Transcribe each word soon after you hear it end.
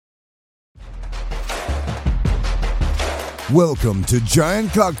Welcome to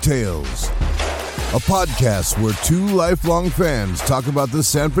Giant Cocktails, a podcast where two lifelong fans talk about the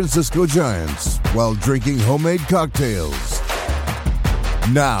San Francisco Giants while drinking homemade cocktails.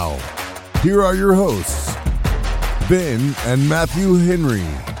 Now, here are your hosts, Ben and Matthew Henry.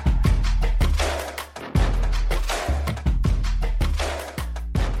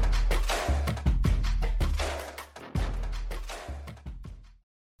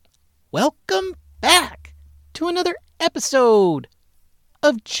 Welcome back to another episode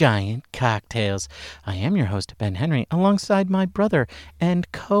of Giant Cocktails. I am your host, Ben Henry, alongside my brother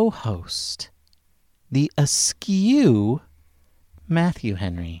and co-host, the askew Matthew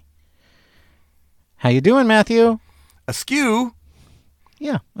Henry. How you doing, Matthew? Askew?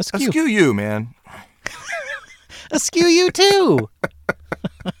 Yeah, askew. Askew you, man. Askew you too.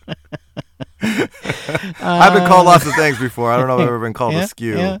 I've been called lots of things before. I don't know if I've ever been called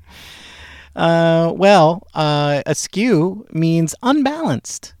askew. Yeah. Askew means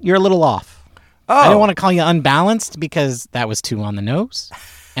unbalanced. You're a little off. Oh. I don't want to call you unbalanced because that was too on the nose.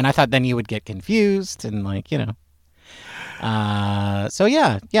 And I thought then you would get confused and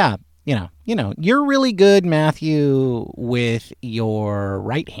you're really good, Matthew, with your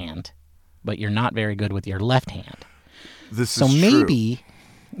right hand, but you're not very good with your left hand. This is true.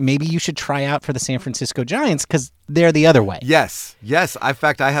 Maybe you should try out for the San Francisco Giants because they're the other way. Yes. In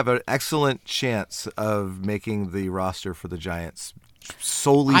fact, I have an excellent chance of making the roster for the Giants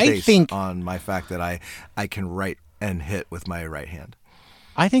solely based on my fact that I can write and hit with my right hand.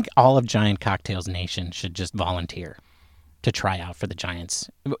 I think all of Giant Cocktails Nation should just volunteer to try out for the Giants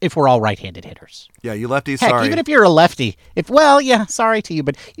if we're all right-handed hitters. Yeah, you lefties, Heck, sorry. even if you're a lefty. Sorry to you,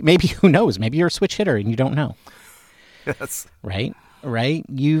 but maybe, who knows? Maybe you're a switch hitter and you don't know. Yes. Right?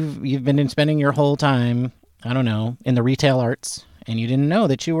 You've been spending your whole time, I don't know, in the retail arts, and you didn't know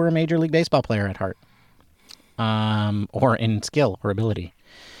that you were a Major League Baseball player at heart, or in skill or ability.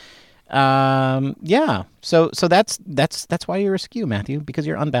 Yeah. So that's why you're askew, Matthew, because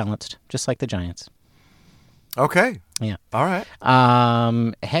you're unbalanced, just like the Giants. Okay. Yeah. All right.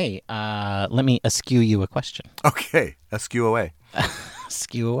 Hey, let me askew you a question. Okay. Askew away.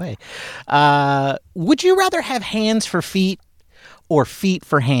 Askew away. Would you rather have hands for feet or feet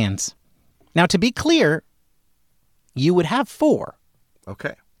for hands? Now, to be clear, you would have four.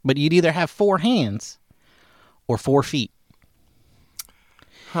 Okay. But you'd either have four hands or 4 feet.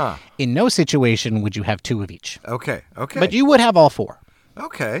 Huh. In no situation would you have two of each. Okay. But you would have all four.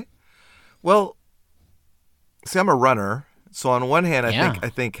 Okay. Well, see, I'm a runner, so on one hand, I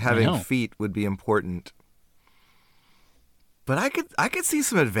think having feet would be important. But I could see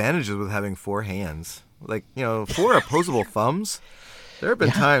some advantages with having 4 hands. Like, 4 opposable thumbs. There have been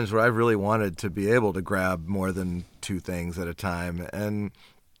times where I've really wanted to be able to grab more than 2 things at a time. And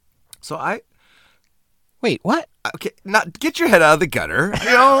so Wait, what? Okay, not get your head out of the gutter.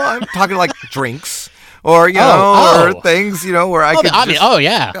 I'm talking like drinks. Or, or things, where I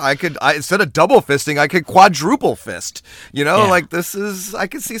could instead of double fisting, I could quadruple fist. I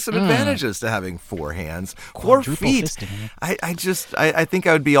could see some advantages to having 4 hands. 4 feet. Fisting. I think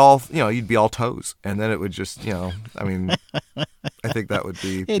I would be all, you'd be all toes. And then it would just, I think that would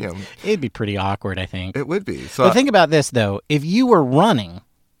be, It'd be pretty awkward, I think. It would be. So but think about this, though. If you were running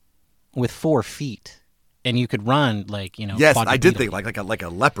with 4 feet and you could run yes, I did think like a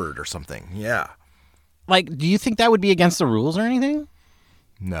leopard or something. Yeah. Do you think that would be against the rules or anything?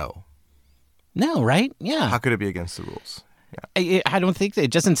 No. No, right? Yeah. How could it be against the rules? Yeah. I don't think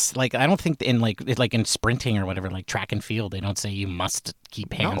it doesn't I don't think in in sprinting or whatever, like track and field, they don't say you must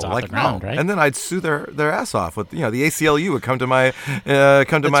keep hands off the ground, right? And then I'd sue their ass off with the ACLU would come to my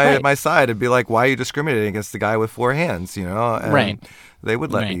my side and be like, why are you discriminating against the guy with 4 hands? And right. They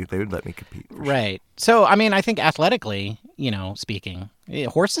would let me compete. Right. Sure. So I think athletically, speaking,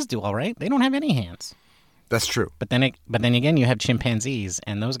 horses do all right. They don't have any hands. That's true. But then again, you have chimpanzees,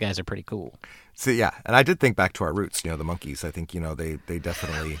 and those guys are pretty cool. So yeah, and I did think back to our roots. The monkeys. I think they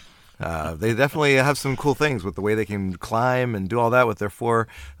definitely have some cool things with the way they can climb and do all that with their 4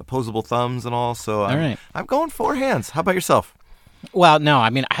 opposable thumbs and all. So I'm going 4 hands. How about yourself? Well, no, I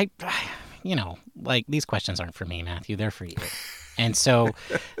these questions aren't for me, Matthew. They're for you. And so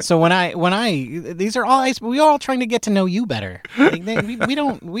we're all trying to get to know you better. We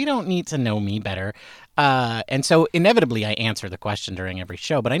don't need to know me better. And so inevitably I answer the question during every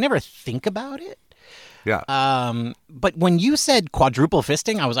show, but I never think about it. Yeah. But when you said quadruple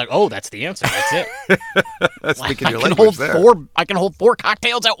fisting, I was like, oh, that's the answer. That's it. I can hold 4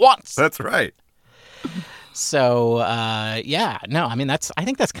 cocktails at once. That's right. So, I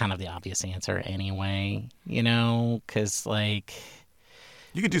think that's kind of the obvious answer anyway, because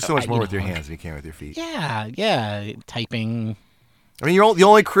You could do so much more with your hands than you can with your feet. Yeah. Typing. I mean, the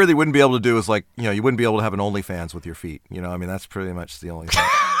only career that you wouldn't be able to do is like, you wouldn't be able to have an OnlyFans with your feet. I mean, that's pretty much the only thing.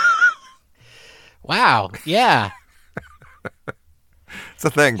 Wow. Yeah. It's a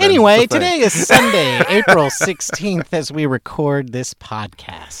thing. Ben. Anyway, today is Sunday, April 16th, as we record this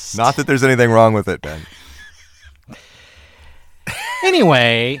podcast. Not that there's anything wrong with it, Ben.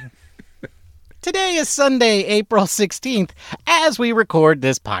 Anyway, today is Sunday, April 16th, as we record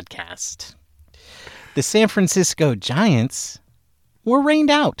this podcast. The San Francisco Giants were rained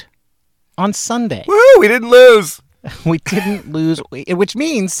out on Sunday. Woo! We didn't lose. We didn't lose, which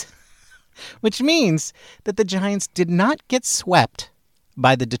means that the Giants did not get swept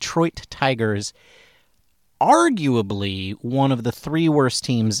by the Detroit Tigers, arguably one of the three worst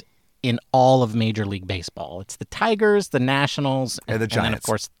teams in all of Major League Baseball. It's the Tigers, the Nationals, and the Giants. And then, of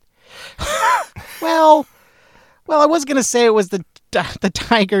course, well, I was going to say it was the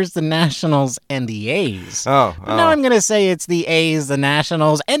Tigers, the Nationals, and the A's. But now I'm going to say it's the A's, the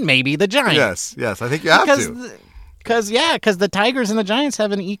Nationals, and maybe the Giants. Yes, I think you have to. Because the Tigers and the Giants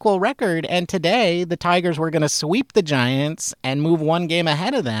have an equal record, and today the Tigers were going to sweep the Giants and move one game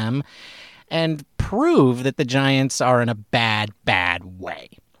ahead of them and prove that the Giants are in a bad, bad way.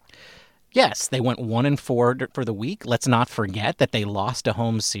 Yes, they went 1-4 for the week. Let's not forget that they lost a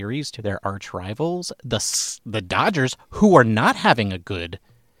home series to their arch rivals, the Dodgers, who are not having a good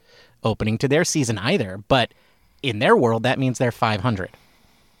opening to their season either. But in their world, that means they're 500.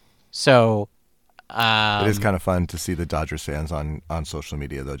 So it is kind of fun to see the Dodgers fans on social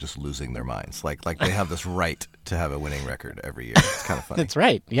media, though, just losing their minds. Like they have this right to have a winning record every year. It's kind of funny. That's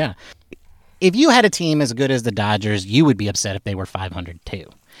right, yeah. If you had a team as good as the Dodgers, you would be upset if they were 500 too.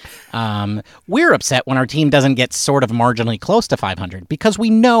 We're upset when our team doesn't get sort of marginally close to 500 because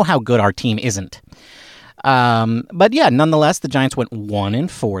we know how good our team isn't. But yeah, nonetheless, the Giants went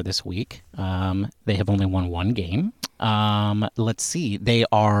 1-4 this week. They have only won one game. Let's see. They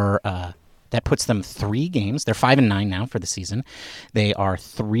are... that puts them 3 games. They're 5-9 now for the season. They are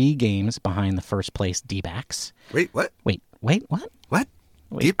 3 games behind the first place D-backs. Wait, what? Wait, what? What?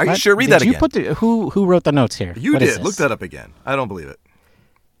 Wait, are you sure? Read that again. Who wrote the notes here? You did. Look that up again. I don't believe it.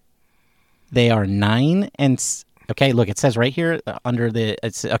 They are 9 and... Okay, look, it says right here under the...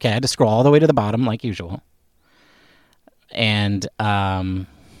 Okay, I had to scroll all the way to the bottom like usual. And,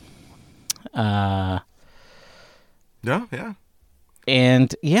 Yeah.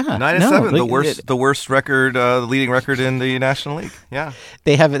 And yeah, 9-7, the worst record, the leading record in the National League. Yeah,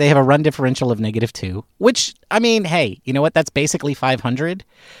 they have a run differential of -2, which I mean, hey, you know what? That's basically 500.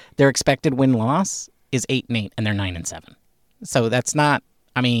 Their expected win-loss is 8-8, and they're 9-7. So that's not,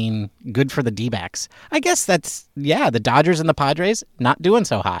 I mean, good for the D-backs. I guess that's the Dodgers and the Padres not doing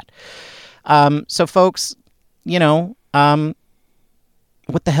so hot. So folks,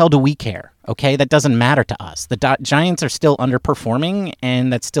 what the hell do we care? Okay, that doesn't matter to us. The Giants are still underperforming,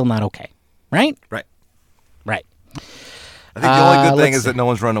 and that's still not okay. Right. I think the only good thing is that no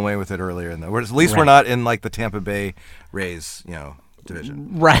one's run away with it earlier. At least we're not in like the Tampa Bay Rays,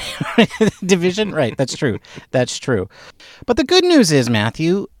 division. Right. Division? Right. That's true. But the good news is,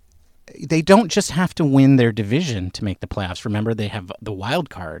 Matthew, they don't just have to win their division to make the playoffs. Remember, they have the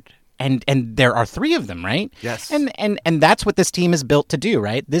wild card. And there are 3 of them, right? Yes. And that's what this team is built to do,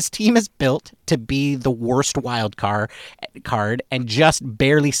 right? This team is built to be the worst wild card and just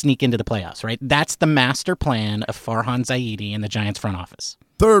barely sneak into the playoffs, right? That's the master plan of Farhan Zaidi and the Giants front office.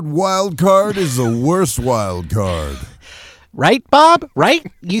 Third wild card is the worst wild card. Right, Bob? Right?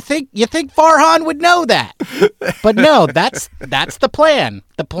 You think Farhan would know that. But no, that's the plan.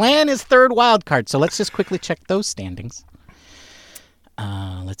 The plan is third wild card. So let's just quickly check those standings.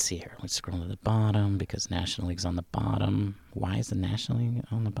 Let's see here. Let's scroll to the bottom because National League's on the bottom. Why is the National League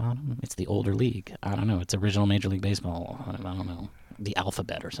on the bottom? It's the older league. I don't know. It's original Major League Baseball. I don't know. The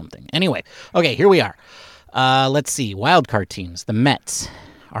alphabet or something. Anyway, okay, here we are. Let's see. Wild card teams. The Mets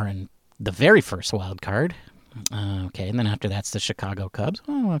are in the very first wild card. Okay, and then after that's the Chicago Cubs.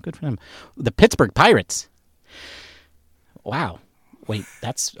 Oh, well, good for them. The Pittsburgh Pirates. Wow. Wait,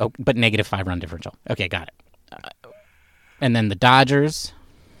 that's... Oh, but -5 run differential. Okay, got it. And then the Dodgers,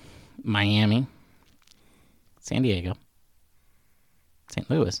 Miami, San Diego, St.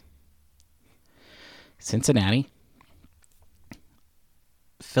 Louis, Cincinnati,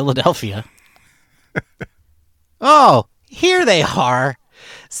 Philadelphia. Oh, here they are.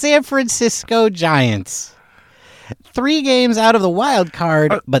 San Francisco Giants. 3 games out of the wild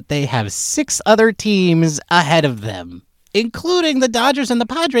card, but they have 6 other teams ahead of them, including the Dodgers and the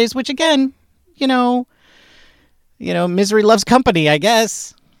Padres, which again, misery loves company, I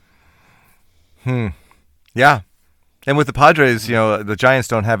guess. Yeah. And with the Padres, the Giants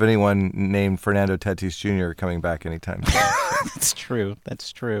don't have anyone named Fernando Tatis Jr. coming back anytime soon. That's true.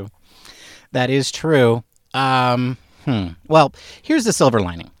 That is true. Well, here's the silver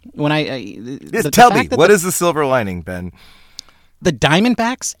lining. Tell me, what is the silver lining, Ben? The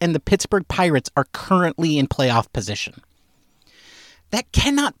Diamondbacks and the Pittsburgh Pirates are currently in playoff position. That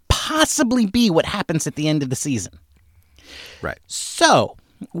cannot possibly be what happens at the end of the season. Right. So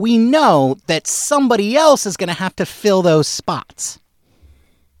we know that somebody else is going to have to fill those spots.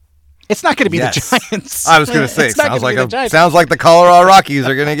 It's not going to be the Giants. I was going to say, sounds like the Colorado Rockies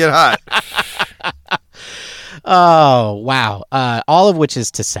are going to get hot. Oh, wow. All of which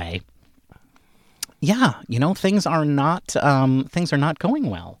is to say, things are not going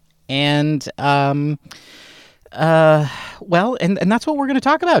well. And and that's what we're going to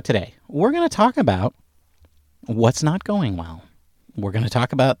talk about today. We're going to talk about what's not going well. We're going to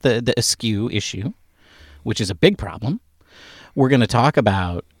talk about the askew issue, which is a big problem. We're going to talk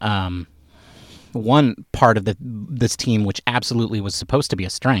about one part of this team which absolutely was supposed to be a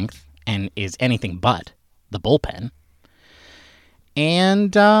strength and is anything but, the bullpen.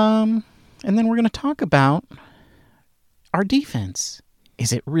 And then we're going to talk about our defense.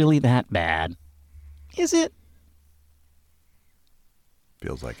 Is it really that bad? Is it?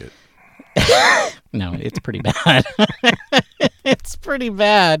 Feels like it. No, it's pretty bad. It's pretty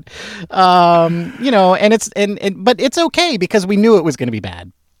bad. But it's okay because we knew it was going to be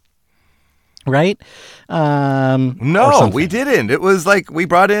bad. Right? No, we didn't. It was like we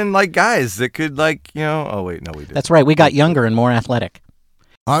brought in like guys that could oh wait, no, we didn't. That's right. We got younger and more athletic.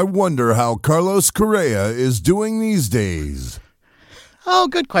 I wonder how Carlos Correa is doing these days. Oh,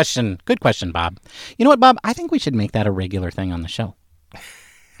 good question. Good question, Bob. You know what, Bob? I think we should make that a regular thing on the show.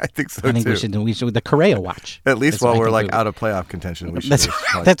 I think so, too. I think we should the Correa watch. At least while we're out of playoff contention, we should.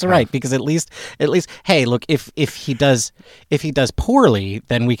 That's right, because at least, hey, look, if he does poorly,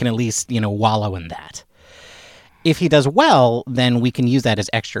 then we can at least, wallow in that. If he does well, then we can use that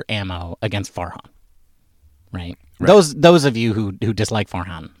as extra ammo against Farhan. Right? Those of you who dislike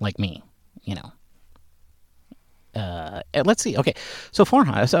Farhan, like me, let's see. Okay, so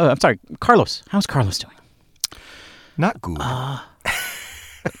Farhan. So I'm sorry, Carlos. How's Carlos doing? Not good.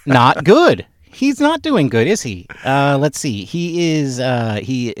 Not good. He's not doing good, is he? Let's see. He is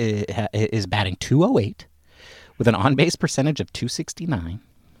batting .208 with an on-base percentage of .269,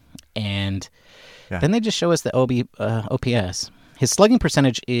 and then they just show us the OPS. His slugging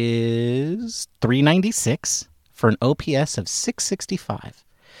percentage is .396 for an OPS of .665.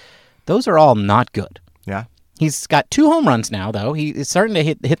 Those are all not good. Yeah. He's got 2 home runs now, though. He is starting to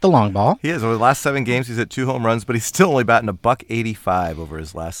hit the long ball. He is. Over the last 7 games, he's at 2 home runs, but he's still only batting .185 over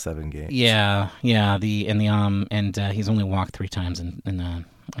his last 7 games. Yeah. He's only walked 3 times in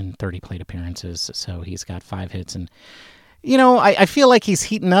 30 plate appearances, so he's got 5 hits. And I feel like he's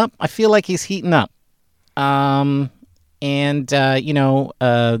heating up.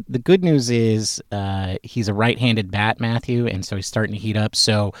 The good news is he's a right-handed bat, Matthew, and so he's starting to heat up.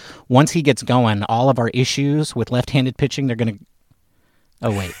 So once he gets going, all of our issues with left-handed pitching, they're going to...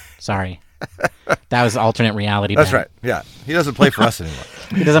 Oh, wait. Sorry. That was alternate reality. That's right. Yeah. He doesn't play for us anymore.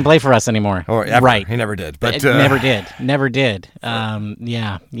 He doesn't play for us anymore. Or ever. Right. He never did. But Never did. Never did.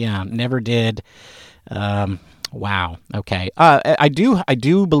 Never did. Wow. Okay. I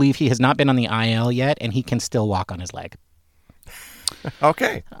do believe he has not been on the IL yet, and he can still walk on his leg.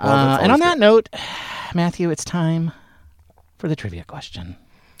 Okay. And on that note, Matthew, it's time for the trivia question.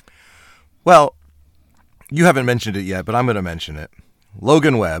 Well, you haven't mentioned it yet, but I'm going to mention it.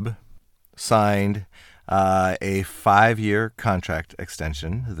 Logan Webb signed a 5-year contract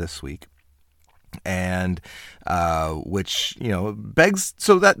extension this week, and which begs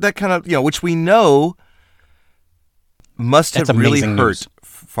that kind of which we know must have really hurt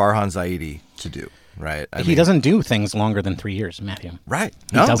Farhan Zaidi to do. Right. He doesn't do things longer than 3 years, Matthew. Right.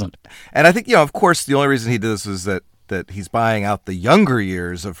 He doesn't. And I think, of course, the only reason he did this is that he's buying out the younger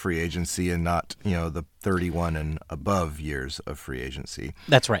years of free agency and not, the 31 and above years of free agency.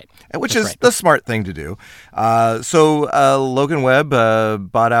 That's right. Which is the smart thing to do. So Logan Webb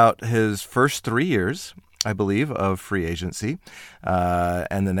bought out his first 3 years, I believe, of free agency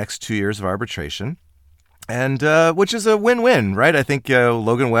and the next 2 years of arbitration. And which is a win-win, right? I think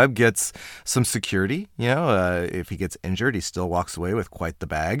Logan Webb gets some security. If he gets injured, he still walks away with quite the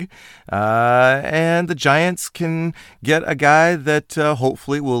bag. And the Giants can get a guy that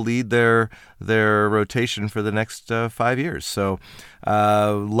hopefully will lead their their rotation for the next 5 years. So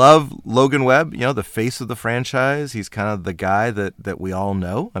love Logan Webb, the face of the franchise. He's kind of the guy that we all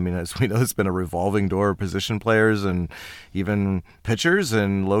know. I mean, as we know, it's been a revolving door of position players and even pitchers,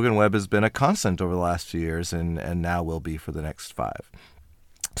 and Logan Webb has been a constant over the last few years and now will be for the next 5.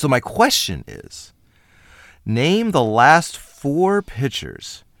 So my question is, name the last 4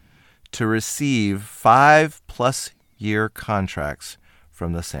 pitchers to receive 5+ year contracts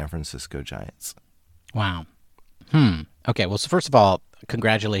from the San Francisco Giants. Wow. Okay, well, so first of all,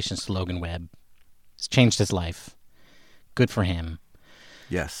 congratulations to Logan Webb. It's changed his life. Good for him.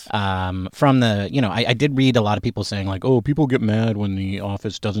 Yes. From the, I did read a lot of people saying, like, oh, people get mad when the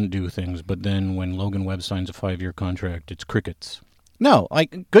office doesn't do things, but then when Logan Webb signs a 5-year contract, it's crickets. No,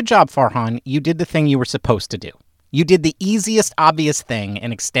 good job, Farhan. You did the thing you were supposed to do. You did the easiest, obvious thing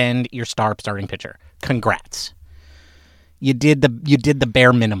and extend your starting pitcher. Congrats. You did the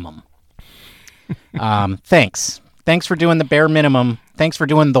bare minimum. Thanks. Thanks for doing the bare minimum. Thanks for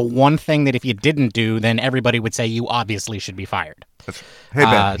doing the one thing that if you didn't do, then everybody would say you obviously should be fired. Hey,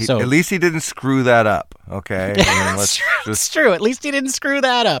 Ben, at least he didn't screw that up, okay? It's true. At least he didn't screw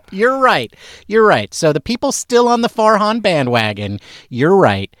that up. You're right. So the people still on the Farhan bandwagon, you're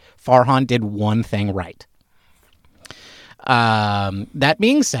right. Farhan did one thing right. That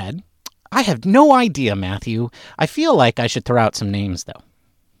being said, I have no idea, Matthew. I feel like I should throw out some names, though.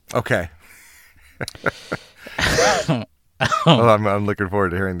 Okay. I'm looking forward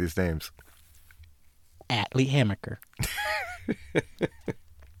to hearing these names. Atlee Hammaker.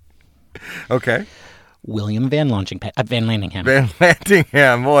 Okay. William Van Landingham. Van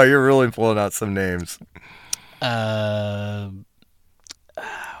Landingham. Boy, you're really pulling out some names. Oh,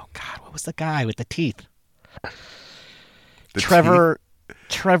 God, what was the guy with the teeth? Trevor. Okay.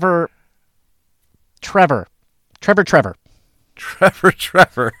 Trevor.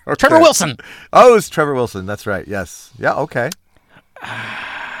 Okay. Trevor Wilson. Oh, it's Trevor Wilson. That's right. Yes. Yeah, okay.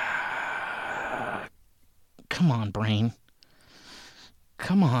 Come on, brain.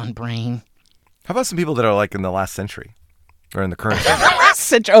 How about some people that are like in the last century or in the current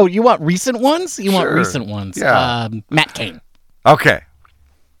century? Oh, you want recent ones? Want recent ones. Yeah. Matt Cain. Okay.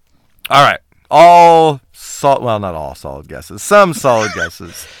 All right. Not all solid guesses. Some solid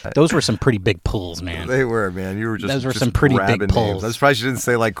guesses. Those were some pretty big pulls, man. They were, man. You were just Those were some pretty big pulls. I was surprised you didn't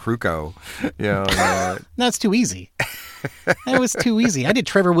say like Kruko. That's too easy. That was too easy. I did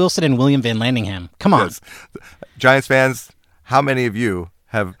Trevor Wilson and William Van Landingham. Come on. Yes. Giants fans, how many of you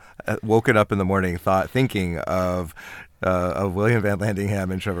have woken up in the morning thinking of William Van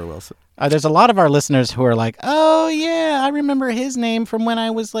Landingham and Trevor Wilson? There's a lot of our listeners who are like, oh, yeah, I remember his name from when I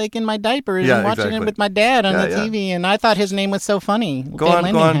was like in my diapers and watching it with my dad on the TV, and I thought his name was so funny. Go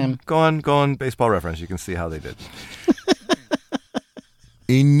on, Baseball Reference. You can see how they did.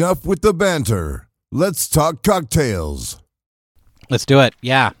 Enough with the banter. Let's talk cocktails. Let's do it.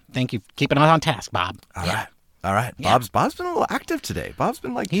 Yeah. Thank you. Keeping us on task, Bob. All right. Yeah. Bob's been a little active today. Bob's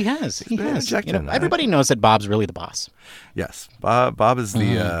been like... He has. Everybody knows that Bob's really the boss. Yes. Bob is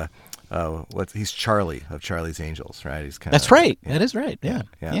the... he's Charlie of Charlie's Angels, right? He's kind of... That's right. Yeah. That is right. Yeah.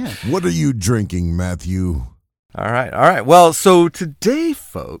 What are you drinking, Matthew? All right. Well, so today,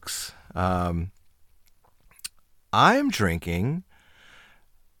 folks, I'm drinking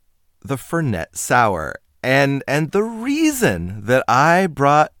the Fernet Sour. And the reason that I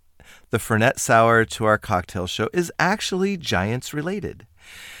brought the Fernet Sour to our cocktail show is actually Giants related.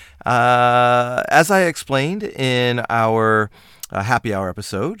 As I explained in our happy hour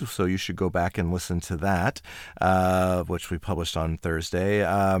episode, so you should go back and listen to that, which we published on Thursday.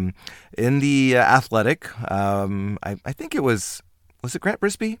 In the Athletic, I think it was it Grant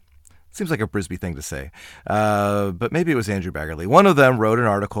Brisbee? Seems like a Brisbee thing to say, but maybe it was Andrew Baggerly. One of them wrote an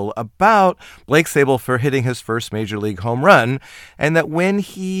article about Blake Sabol for hitting his first major league home run, and that when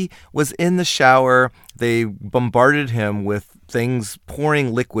he was in the shower, they bombarded him with things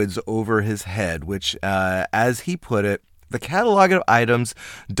pouring liquids over his head, which, as he put it, the catalog of items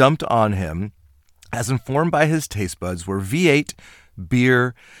dumped on him, as informed by his taste buds, were V8,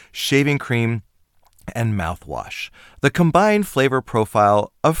 beer, shaving cream, and mouthwash. The combined flavor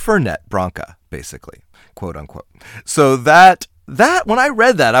profile of Fernet Branca, basically, quote unquote. So that when I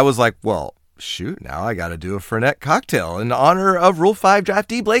read that, I was like, well, shoot, now I got to do a Fernet cocktail in honor of Rule 5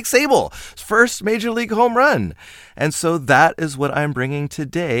 draftee Blake Sabol, first major league home run. And so that is what I'm bringing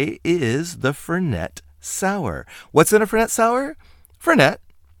today is the Fernet Sour. What's in a Fernet Sour? Fernet.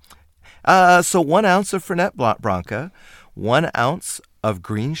 So 1 ounce of Fernet Branca, 1 ounce of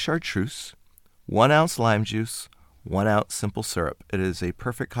green chartreuse, 1 ounce lime juice, 1 ounce simple syrup. It is a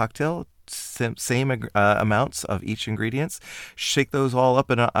perfect cocktail same amounts of each ingredients. Shake those all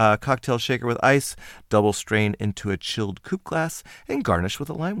up in a cocktail shaker with ice, double strain into a chilled coupe glass, and garnish with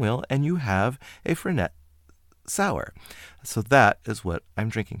a lime wheel, and you have a Fernet Sour. So that is what I'm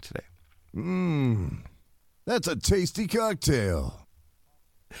drinking today. That's a tasty cocktail.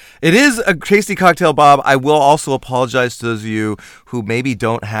 It is a tasty cocktail, Bob. I will also apologize to those of you who maybe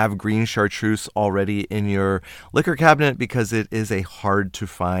don't have green chartreuse already in your liquor cabinet, because it is a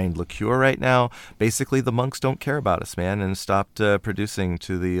hard-to-find liqueur right now. Basically, the monks don't care about us, man, and stopped producing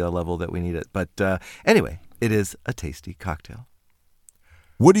to the level that we need it. But anyway, it is a tasty cocktail.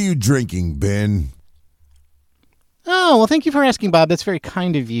 What are you drinking, Ben? Oh, well, thank you for asking, Bob. That's very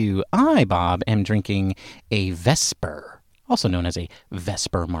kind of you. I, Bob, am drinking a Vesper, also known as a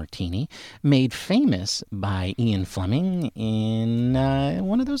Vesper Martini, made famous by Ian Fleming in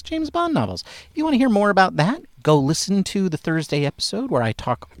one of those James Bond novels. If you want to hear more about that, go listen to the Thursday episode where I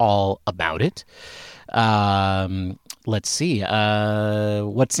talk all about it. Let's see.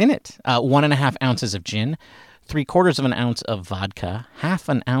 What's in it? 1.5 ounces of gin, 3/4 ounce of vodka,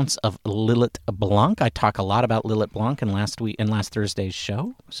 1/2 ounce of Lillet Blanc. I talk a lot about Lillet Blanc in last Thursday's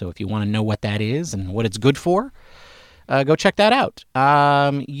show. So if you want to know what that is and what it's good for, go check that out.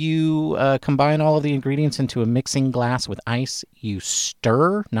 You combine all of the ingredients into a mixing glass with ice. You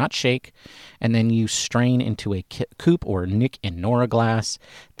stir, not shake, and then you strain into a coupe or Nick and Nora glass.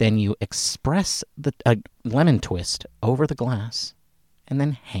 Then you express the lemon twist over the glass and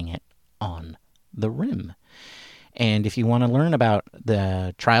then hang it on the rim. And if you want to learn about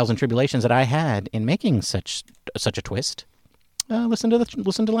the trials and tribulations that I had in making such a twist, listen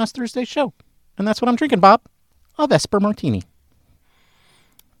to last Thursday's show. And that's what I'm drinking, Bob. A Vesper Martini.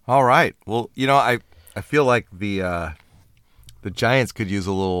 All right. Well, I feel like the Giants could use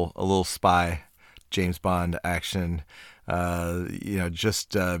a little spy James Bond action.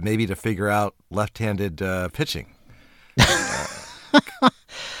 Just maybe to figure out left-handed pitching.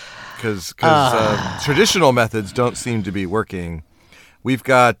 Because traditional methods don't seem to be working. We've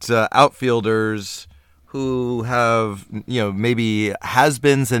got outfielders who have, maybe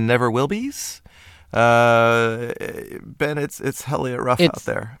has-beens and never will-be's. Ben, it's Helliot rough out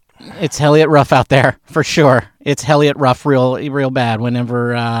there. It's Helliot rough out there for sure. It's Helliot rough real bad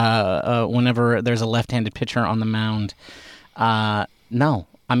whenever there's a left-handed pitcher on the mound. No,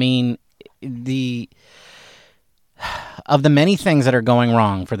 I mean of the many things that are going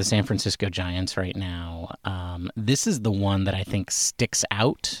wrong for the San Francisco Giants right now, this is the one that I think sticks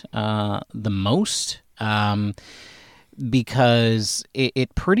out the most. Because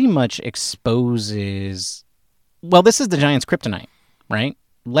it pretty much exposes... Well, this is the Giants' kryptonite, right?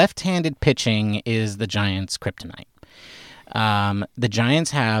 Left-handed pitching is the Giants' kryptonite. The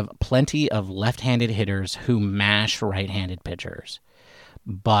Giants have plenty of left-handed hitters who mash right-handed pitchers.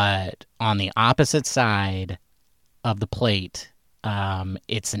 But on the opposite side of the plate,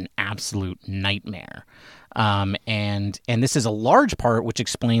 it's an absolute nightmare. And this is a large part which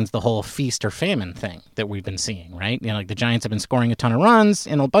explains the whole feast or famine thing that we've been seeing, right? Like the Giants have been scoring a ton of runs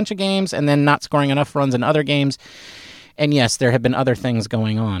in a bunch of games and then not scoring enough runs in other games. And yes, there have been other things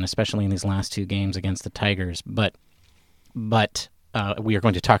going on, especially in these last 2 games against the Tigers. But we are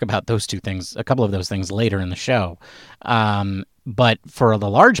going to talk about those 2 things, a couple of those things later in the show. But for the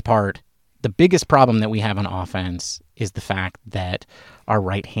large part, the biggest problem that we have on offense is the fact that our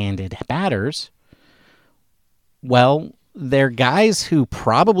right-handed batters, well, they're guys who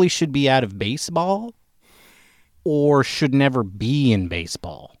probably should be out of baseball or should never be in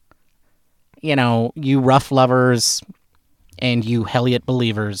baseball. You rough lovers and you Helliot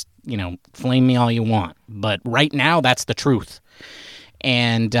believers, flame me all you want. But right now, that's the truth.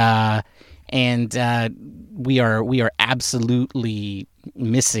 And we are absolutely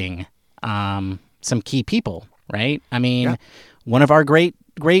missing some key people, right? I mean, One of our great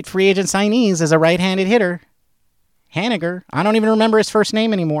free agent signees is a right-handed hitter. Haniger. I don't even remember his first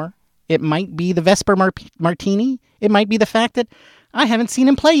name anymore. It might be the Vesper Martini. It might be the fact that I haven't seen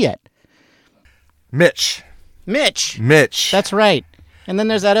him play yet. Mitch. That's right. And then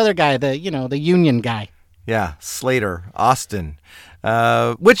there's that other guy, the Union guy. Yeah, Slater, Austin.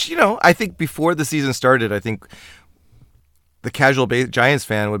 Which, I think before the season started, I think the casual Giants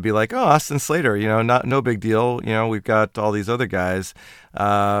fan would be like, oh, Austin Slater, no big deal. We've got all these other guys.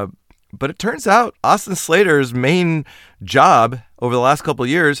 But it turns out Austin Slater's main job over the last couple of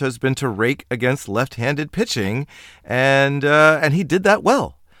years has been to rake against left-handed pitching, and he did that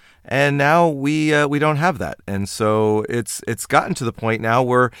well. And now we don't have that, and so it's gotten to the point now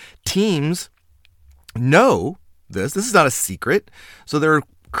where teams know this. This is not a secret. So they're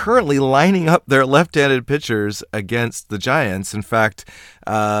currently lining up their left-handed pitchers against the Giants. In fact,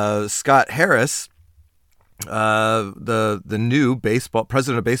 Scott Harris, the new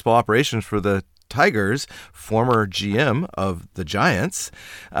president of baseball operations for the Tigers, former GM of the Giants,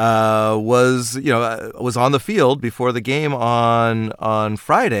 was on the field before the game on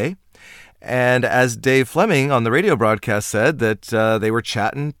Friday. And as Dave Fleming on the radio broadcast said, that they were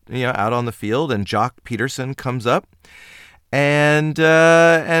chatting, out on the field, and Jock Peterson comes up, and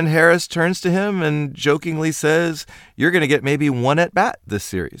Harris turns to him and jokingly says, "You're going to get maybe one at bat this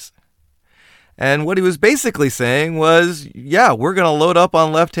series." And what he was basically saying was, yeah, we're going to load up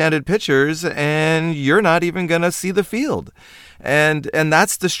on left-handed pitchers, and you're not even going to see the field. And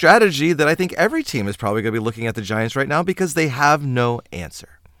that's the strategy that I think every team is probably going to be looking at the Giants right now, because they have no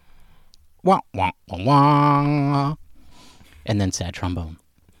answer. Wah, wah, wah, wah. And then sad trombone.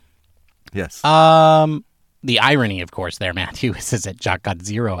 Yes. The irony, of course, there, Matthew, is that Jock got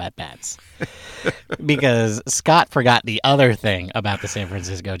 0 at-bats. Because Scott forgot the other thing about the San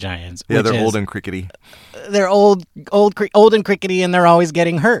Francisco Giants. Yeah, they're old and crickety. They're old and crickety, and they're always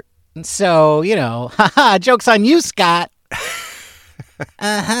getting hurt. So, joke's on you, Scott.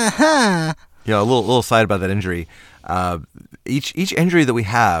 A little side about that injury. Each injury that we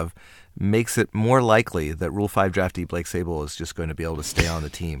have makes it more likely that Rule 5 draftee Blake Sabol is just going to be able to stay on the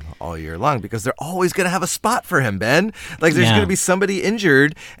team all year long, because they're always going to have a spot for him, Ben. Like, there's going to be somebody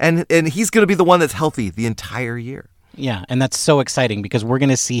injured, and he's going to be the one that's healthy the entire year. Yeah, and that's so exciting, because we're going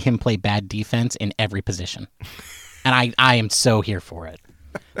to see him play bad defense in every position. And I am so here for it.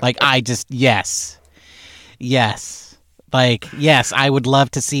 Like, yes. Like, yes, I would love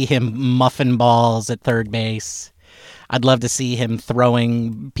to see him muffin balls at third base. I'd love to see him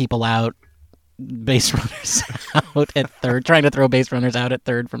throwing people out, base runners out at third, trying to throw base runners out at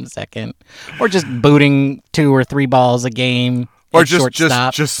third from second, or just booting 2 or 3 balls a game, or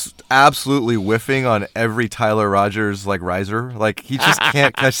just absolutely whiffing on every Tyler Rogers riser. Like, he just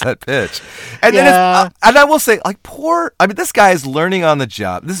can't catch that pitch. And then and I will say, this guy is learning on the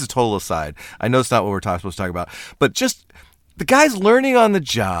job. This is a total aside. I know it's not what we're supposed to talk about, but just. The guy's learning on the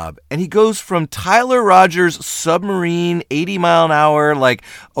job, and he goes from Tyler Rogers' submarine 80 mile an hour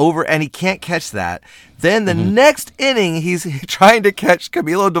over, and he can't catch that. Then the next inning, he's trying to catch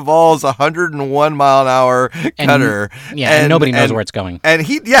Camilo Duvall's 101 mile an hour cutter. And nobody knows where it's going. And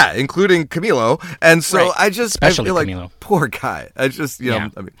including Camilo. And so Especially I feel Camilo. Poor guy. I just,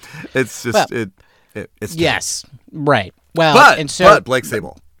 it's just, it's yes, right. Well, but Blake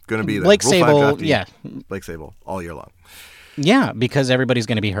Sabol going to be there. Blake Sabol, Blake Sabol all year long. Yeah, because everybody's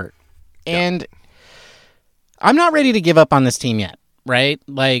going to be hurt. And I'm not ready to give up on this team yet, right?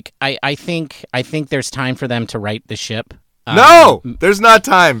 Like, I think there's time for them to right the ship. No, there's not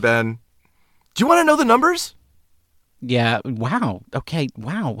time, Ben. Do you want to know the numbers? Yeah. Wow. Okay.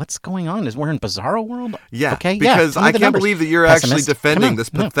 Wow. What's going on? We're in Bizarro world? Yeah. Okay. Because I can't believe that you're actually defending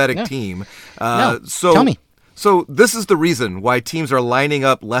this No, pathetic team. So tell me. So this is the reason why teams are lining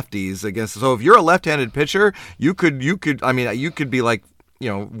up lefties against. So if you're a left-handed pitcher, you could be like,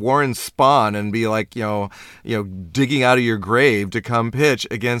 Warren Spahn and be like, digging out of your grave to come pitch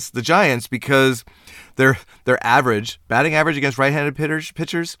against the Giants, because their batting average against right-handed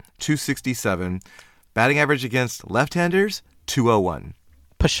pitchers 267, batting average against left-handers 201.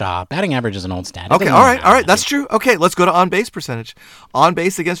 Pshaw. Batting average is an old stat. Okay, all right, that's true. Okay, let's go to on-base percentage. On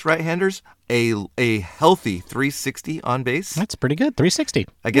base against right-handers, a healthy 360 on base. That's pretty good, 360.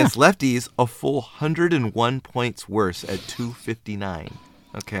 Against lefties, a full 101 points worse at 259.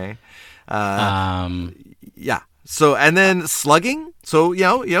 Okay. Yeah. So, and then slugging. So,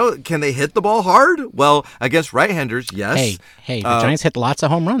 can they hit the ball hard? Well, against right-handers, yes. Hey, the Giants hit lots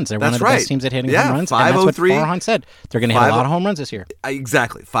of home runs. They're one of the best teams at hitting home runs. 503. And that's what Farhan said. They're going to hit a lot of home runs this year.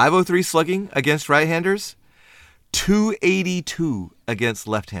 Exactly. 503 slugging against right-handers, 282 against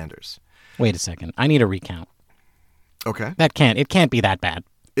left-handers. Wait a second. I need a recount. Okay. It can't be that bad.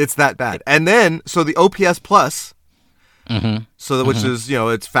 It's that bad. And then, so the OPS plus... So that, which is,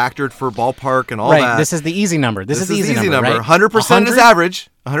 it's factored for ballpark and all that. Right, this is the easy number. This is the easy number, right? 100% is average.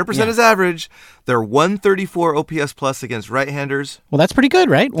 100% is average. They're 134 OPS plus against right-handers. Well, that's pretty good,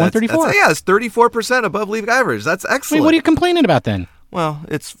 right? 134. It's 34% above league average. That's excellent. Wait, what are you complaining about then? Well,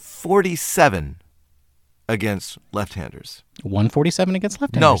 it's 47 against left-handers. 147 against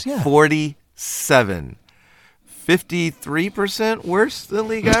left-handers, No, 47. 53% worse than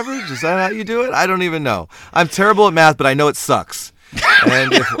league average? Is that how you do it? I don't even know. I'm terrible at math, but I know it sucks.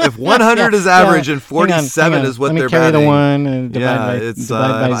 And if 100 is average and 47 is what they're batting. Let me carry the one and divide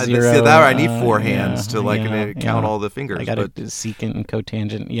by 0. See, that I need 4 hands to count all the fingers. I got a secant and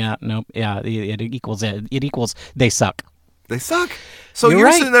cotangent. Yeah, nope. Yeah, it equals they suck. They suck. So you're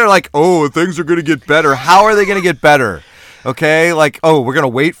right. sitting there like, oh, things are going to get better. How are they going to get better? Okay, like, oh, we're going to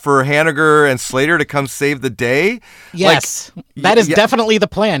wait for Haniger and Slater to come save the day? Yes, that is definitely the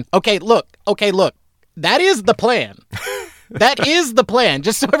plan. Okay, look. That is the plan. That is the plan,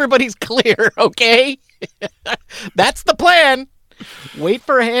 just so everybody's clear, okay? That's the plan. Wait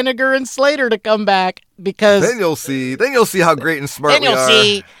for Haniger and Slater to come back, because then you'll see how great and smart we are.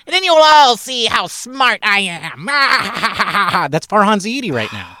 Then you'll all see how smart I am. That's Farhan Zaidi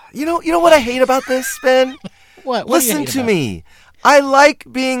right now. You know what I hate about this, Ben? What Listen to me. I like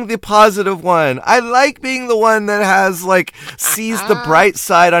being the positive one. I like being the one that has, like, sees the bright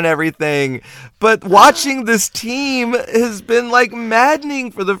side on everything. But watching this team has been, like,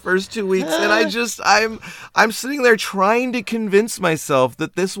 maddening for the first 2 weeks. And I'm sitting there trying to convince myself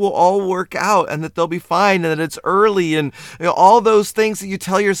that this will all work out and that they'll be fine and that it's early and all those things that you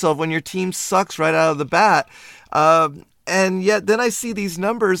tell yourself when your team sucks right out of the bat. And yet then I see these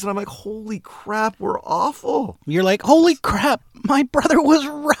numbers and I'm like, holy crap, we're awful. You're like, holy crap, my brother was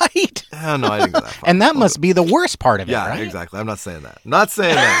right. Oh, no, I didn't go that far. And that must be the worst part of it, right? Yeah, exactly. I'm not saying that.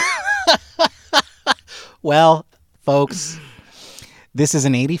 Well, folks, this is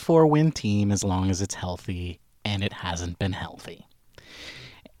an 84-win team as long as it's healthy, and it hasn't been healthy.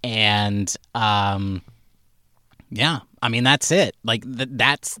 And, yeah, I mean, that's it. Like,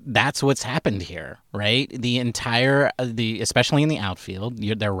 that's what's happened here, right? The entire, especially in the outfield,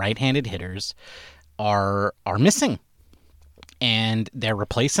 their right-handed hitters are missing. And they're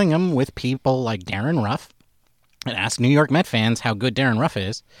replacing them with people like Darren Ruff. And ask New York Met fans how good Darren Ruff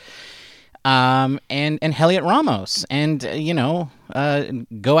is. And Heliot Ramos. And,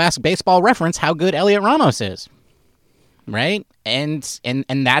 go ask Baseball Reference how good Heliot Ramos is. Right? And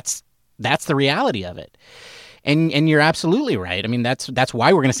that's the reality of it. And you're absolutely right. I mean, that's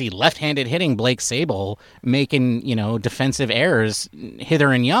why we're going to see left-handed hitting Blake Sabol making, defensive errors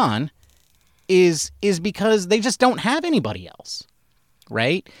hither and yon is because they just don't have anybody else,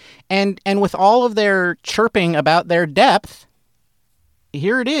 right? And with all of their chirping about their depth,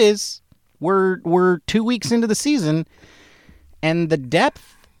 here it is. We're 2 weeks into the season, and the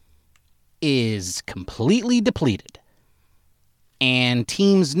depth is completely depleted. And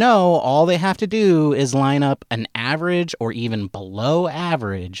teams know all they have to do is line up an average or even below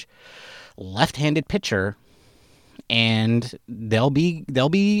average left-handed pitcher, and they'll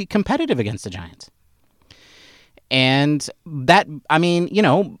be competitive against the Giants. And that, I mean,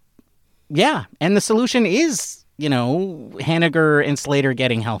 yeah. And the solution is, Haniger and Slater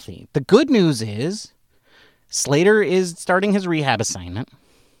getting healthy. The good news is Slater is starting his rehab assignment.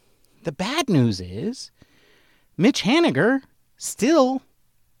 The bad news is Mitch Haniger still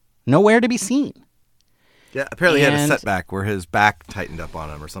nowhere to be seen. Yeah, apparently he had a setback where his back tightened up on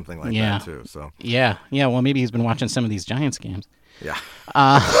him or something like that too. So yeah. Well, maybe he's been watching some of these Giants games. Yeah,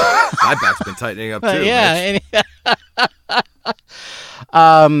 my back's been tightening up too. Yeah,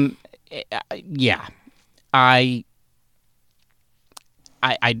 yeah.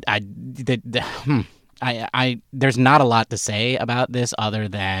 There's not a lot to say about this other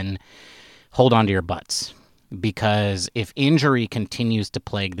than hold on to your butts. Because if injury continues to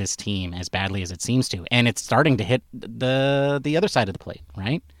plague this team as badly as it seems to, and it's starting to hit the other side of the plate,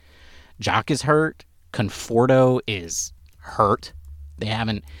 right? Jock is hurt. Conforto is hurt. They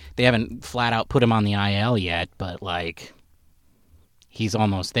haven't flat out put him on the IL yet, but like he's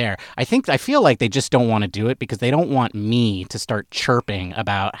almost there. I feel like they just don't want to do it because they don't want me to start chirping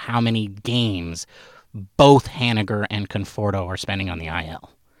about how many games both Haniger and Conforto are spending on the IL.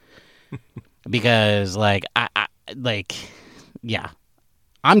 Because, I'm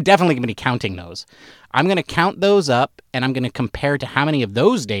definitely going to be counting those. I'm going to count those up, and I'm going to compare to how many of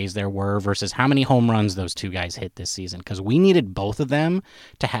those days there were versus how many home runs those two guys hit this season. Because we needed both of them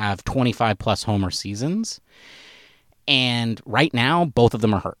to have 25-plus homer seasons. And right now, both of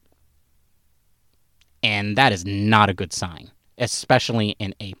them are hurt. And that is not a good sign, especially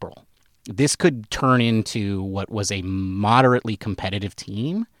in April. This could turn into what was a moderately competitive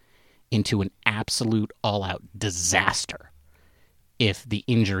team into an absolute all-out disaster if the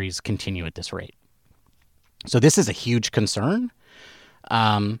injuries continue at this rate. So this is a huge concern,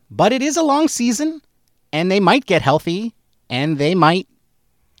 but it is a long season, and they might get healthy, and they might,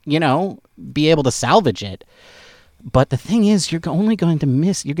 be able to salvage it. But the thing is, you're only going to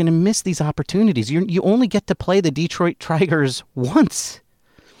miss these opportunities. You only get to play the Detroit Tigers once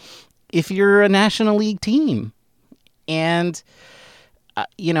if you're a National League team, and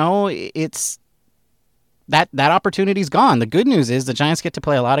it's that opportunity's gone. The good news is the Giants get to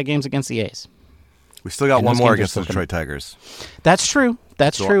play a lot of games against the A's. We still got one more against the Detroit Tigers. That's true.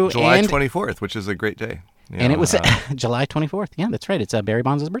 That's true. July 24th, which is a great day. And it was July 24th. Yeah, that's right. It's Barry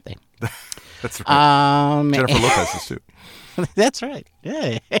Bonds' birthday. That's right. Jennifer Lopez's too. That's right.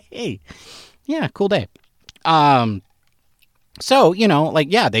 Yeah. Hey. Yeah, cool day. So,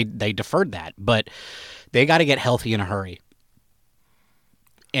 they deferred that, but they got to get healthy in a hurry.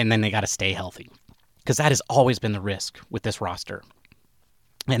 And then they got to stay healthy, because that has always been the risk with this roster.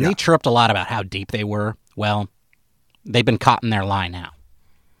 And they chirped a lot about how deep they were. Well, they've been caught in their lie now.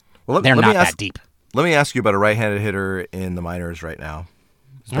 Well, they're not that deep. Let me ask you about a right-handed hitter in the minors right now.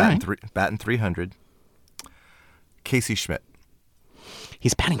 He's batting 300. Casey Schmidt.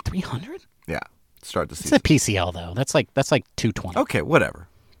 He's batting 300? Yeah. Start the season. It's a PCL though. That's like 220. Okay, whatever.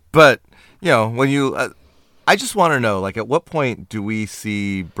 But when you, I just want to know, like, at what point do we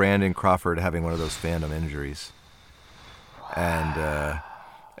see Brandon Crawford having one of those phantom injuries,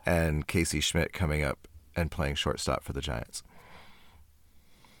 and Casey Schmidt coming up and playing shortstop for the Giants?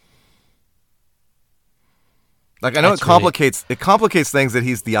 Like, I know it complicates things that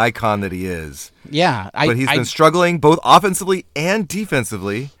he's the icon that he is. Yeah, but he's been struggling both offensively and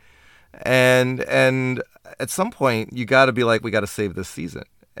defensively. And at some point, you got to be like, we got to save this season.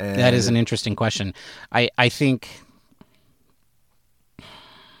 And that is an interesting question. I think,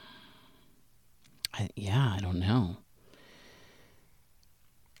 I don't know.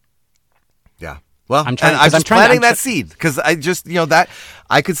 Yeah. Well, I'm planting that seed, because I just, that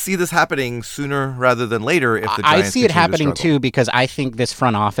I could see this happening sooner rather than later if the Giants I see it happening too, because I think this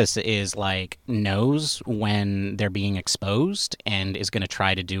front office is knows when they're being exposed and is going to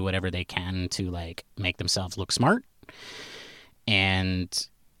try to do whatever they can to make themselves look smart. And,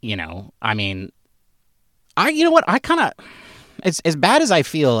 I mean, I kind of, as bad as I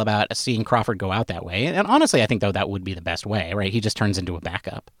feel about seeing Crawford go out that way, and honestly, I think though that would be the best way, right? He just turns into a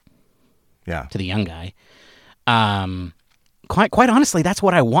backup. Yeah. To the young guy. Quite honestly, that's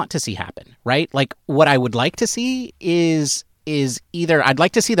what I want to see happen, right? Like, what I would like to see is either I'd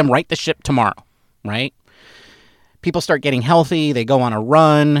like to see them right the ship tomorrow, right? People start getting healthy, they go on a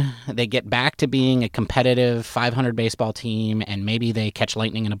run, they get back to being a competitive 500 baseball team, and maybe they catch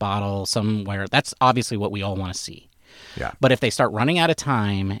lightning in a bottle somewhere. That's obviously what we all want to see. Yeah. But if they start running out of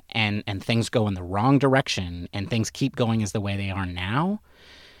time and things go in the wrong direction and things keep going as the way they are now,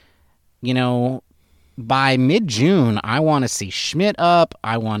 by mid-June, I want to see Schmidt up.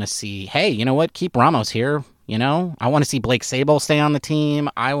 I want to see, hey, you know what? Keep Ramos here. I want to see Blake Sabol stay on the team.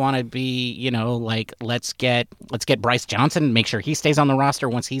 I want to be, let's get Bryce Johnson, make sure he stays on the roster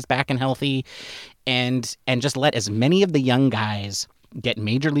once he's back and healthy, and just let as many of the young guys get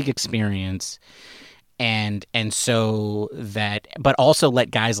major league experience. And so that, but also let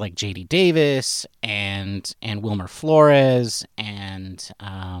guys like J.D. Davis and Wilmer Flores and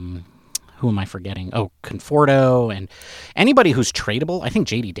who am I forgetting? Oh, Conforto and anybody who's tradable. I think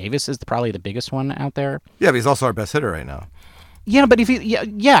J.D. Davis is probably the biggest one out there. Yeah, but he's also our best hitter right now. Yeah, but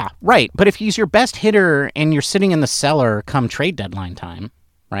right. But if he's your best hitter and you're sitting in the cellar come trade deadline time,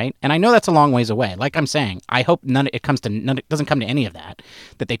 right? And I know that's a long ways away. Like I'm saying, I hope it doesn't come to any of that.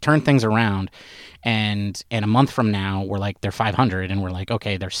 That they turn things around, and a month from now we're like they're 500, and we're like,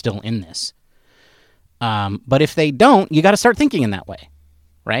 okay, they're still in this. But if they don't, you got to start thinking in that way,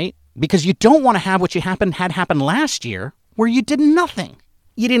 right? Because you don't want to have what had happen last year, where you did nothing.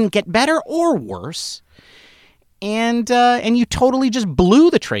 You didn't get better or worse, and you totally just blew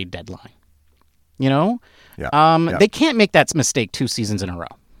the trade deadline. Yeah. They can't make that mistake 2 seasons in a row.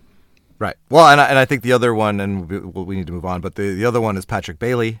 Right. Well, and I think the other one, and we need to move on, but the other one is Patrick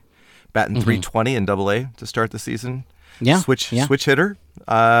Bailey, batting 320 in Double-A to start the season. Yeah. Switch hitter.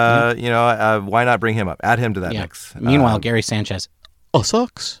 Why not bring him up? Add him to that mix. Meanwhile, Gary Sanchez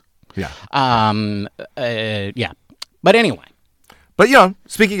sucks. Yeah. Yeah. But anyway. But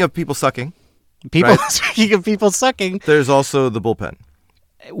speaking of people sucking. Speaking of people sucking. There's also the bullpen.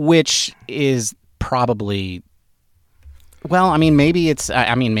 Which is probably, well, maybe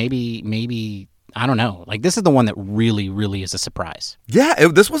I don't know. Like, this is the one that really, really is a surprise. Yeah,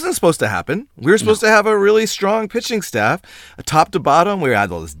 this wasn't supposed to happen. We were supposed to have a really strong pitching staff, top to bottom. We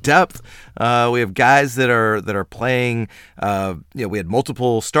had all this depth. We have guys that are playing. We had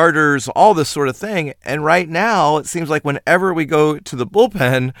multiple starters, all this sort of thing. And right now, it seems like whenever we go to the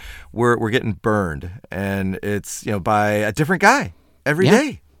bullpen, we're getting burned, and it's by a different guy every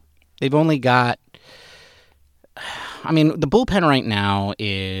day. They've only got. The bullpen right now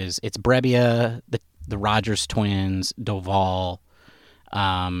it's Brebbia, the Rogers twins, Doval,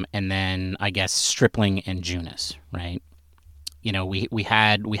 and then I guess Stripling and Junis, right? We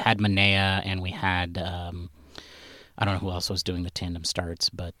had Manea, and we had I don't know who else was doing the tandem starts,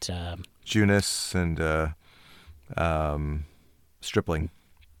 but Junis and Stripling.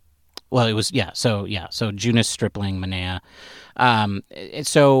 Well, it was So Junis, Stripling, Manea.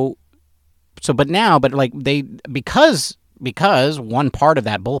 But like because one part of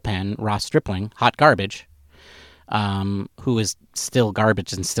that bullpen, Ross Stripling, hot garbage, who is still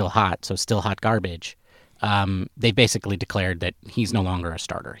garbage and still hot, so still hot garbage. They basically declared that he's no longer a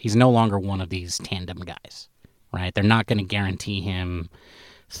starter. He's no longer one of these tandem guys, right? They're not going to guarantee him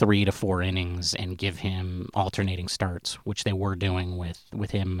 3 to 4 innings and give him alternating starts, which they were doing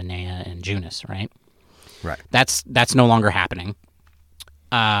with him, Manea, and Junis, right? Right. That's no longer happening.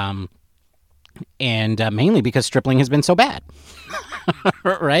 Mainly because Stripling has been so bad,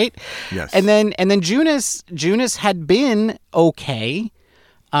 right? Yes. And then Junis had been okay,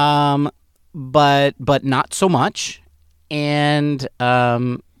 but not so much, and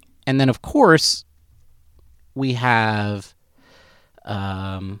then of course we have.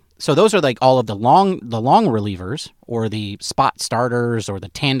 So those are like all of the long relievers, or the spot starters, or the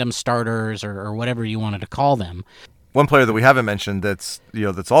tandem starters, or whatever you wanted to call them. One player that we haven't mentioned that's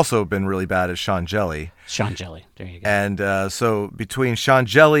also been really bad is Sean Jelly. Sean Jelly, there you go. And so between Sean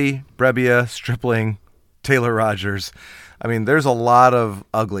Jelly, Brebbia, Stripling, Taylor Rogers, I mean, there's a lot of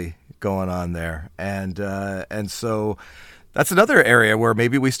ugly going on there, and so that's another area where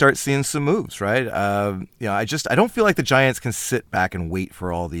maybe we start seeing some moves, right? I don't feel like the Giants can sit back and wait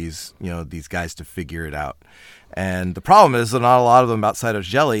for all these guys to figure it out. And the problem is that not a lot of them outside of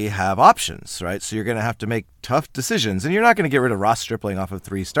Jelly have options, right? So you're going to have to make tough decisions, and you're not going to get rid of Ross Stripling off of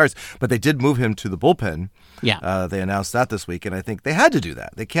 3 starts, but they did move him to the bullpen. Yeah. They announced that this week, and I think they had to do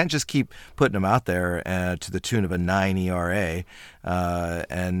that. They can't just keep putting him out there to the tune of a 9 ERA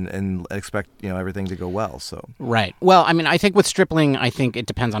and expect everything to go well. So right. Well, I mean, I think with Stripling, I think it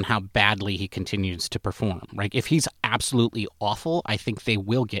depends on how badly he continues to perform. Right. If he's absolutely awful, I think they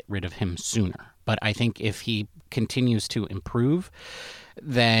will get rid of him sooner. But I think if he continues to improve,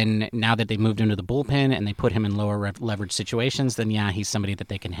 then now that they moved him to the bullpen and they put him in lower leverage situations, then he's somebody that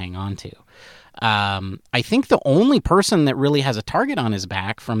they can hang on to. I think the only person that really has a target on his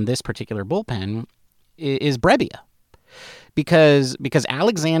back from this particular bullpen is Brebbia. Because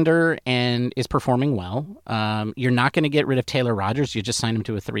Alexander is performing well. You're not going to get rid of Taylor Rogers. You just signed him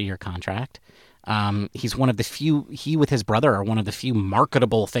to a 3-year contract. He's one of the few, he with his brother are one of the few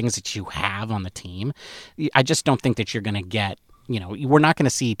marketable things that you have on the team. I just don't think that you're going to get, we're not going to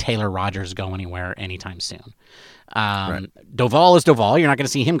see Taylor Rogers go anywhere anytime soon. Right. Doval is Doval. You're not going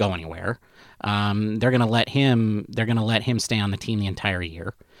to see him go anywhere. They're going to let him stay on the team the entire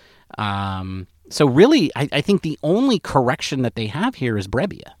year. So really, I think the only correction that they have here is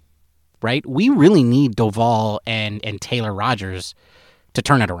Brebbia, right? We really need Doval and Taylor Rogers to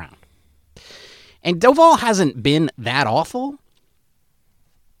turn it around. And Doval hasn't been that awful,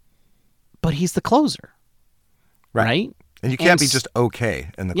 but he's the closer, right? And you can't be just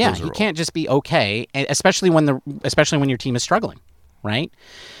okay in the closer role. Yeah, you can't just be okay, especially when your team is struggling, right?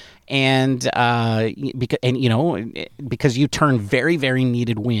 And because you turn very, very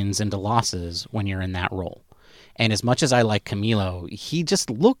needed wins into losses when you're in that role. And as much as I like Camilo, he just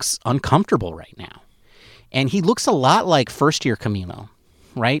looks uncomfortable right now. And he looks a lot like first-year Camilo,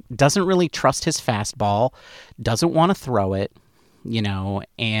 right? Doesn't really trust his fastball, doesn't want to throw it,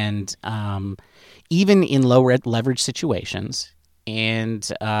 and even in low leverage situations. And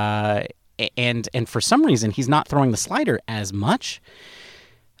for some reason, he's not throwing the slider as much.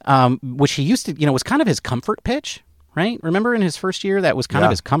 Which he used to, was kind of his comfort pitch, right? Remember in his first year, that was kind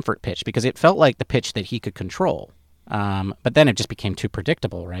of his comfort pitch because it felt like the pitch that he could control. But then it just became too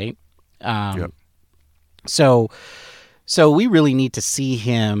predictable, right? Yep. So we really need to see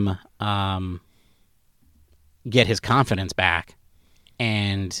him get his confidence back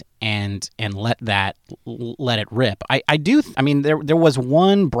and let it rip. There was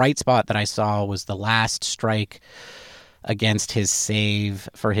one bright spot that I saw was the last strike against his save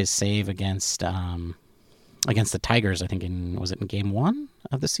against the Tigers. I think was it in Game 1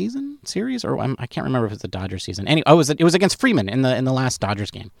 of the series, or I can't remember if it was the Dodgers season. Anyway, it was against Freeman in the last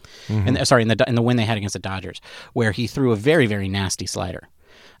Dodgers game, in the win they had against the Dodgers, where he threw a very, very nasty slider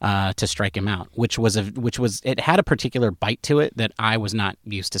to strike him out, which it had a particular bite to it that I was not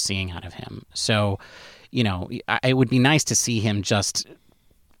used to seeing out of him. So, it would be nice to see him just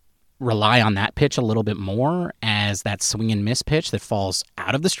rely on that pitch a little bit more as that swing and miss pitch that falls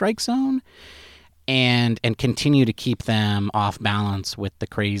out of the strike zone, and continue to keep them off balance with the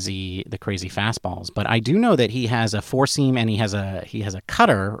crazy fastballs. But I do know that he has a four seam and he has a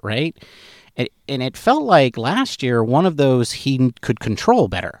cutter, right? And it felt like last year one of those he could control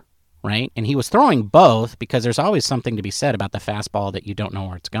better, right? And he was throwing both because there's always something to be said about the fastball that you don't know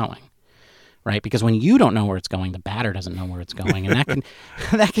where it's going, right? Because when you don't know where it's going, the batter doesn't know where it's going, and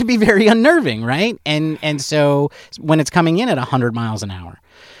that can be very unnerving, right? And so when it's coming in at 100 miles an hour,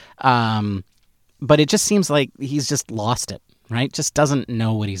 but it just seems like he's just lost it, right? Just doesn't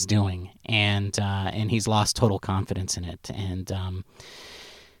know what he's doing, and he's lost total confidence in it, and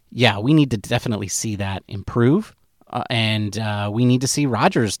we need to definitely see that improve, and we need to see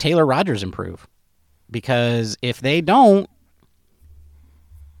Taylor Rogers improve, because if they don't.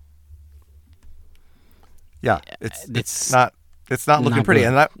 Yeah, it's not looking pretty, good.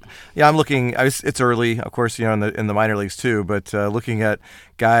 And I'm looking. It's early, of course, in the minor leagues too. But looking at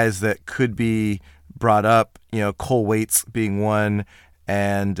guys that could be brought up, Cole Waits being one,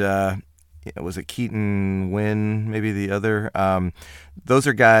 and was it Keaton Wynn, maybe the other. Those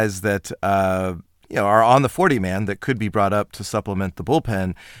are guys that are on the 40-man that could be brought up to supplement the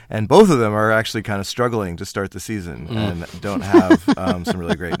bullpen, and both of them are actually kind of struggling to start the season and don't have some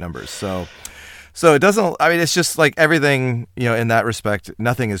really great numbers. So it doesn't. I mean, it's just like everything, in that respect,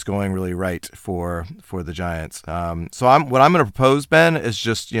 nothing is going really right for the Giants. So what I'm going to propose, Ben, is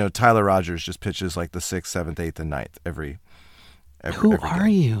just Tyler Rogers just pitches like the 6th, 7th, 8th, and 9th every Who are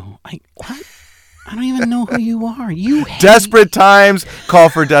you? What? I don't even know who you are. Desperate times call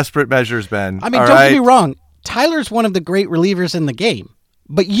for desperate measures, Ben. I mean, don't get me wrong. Tyler's one of the great relievers in the game,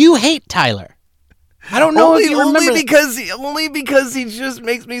 but you hate Tyler. I don't know if you remember. Only because he just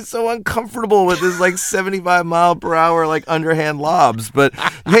makes me so uncomfortable with his 75 mile per hour underhand lobs. But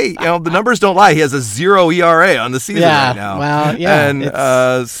hey, the numbers don't lie. He has a 0 ERA on the season right now. Well, yeah,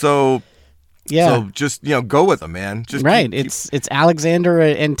 and so just go with him, man. Just it's Alexander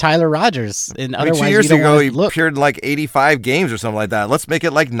and Tyler Rogers. And otherwise, 2 years ago he appeared in 85 games or something like that. Let's make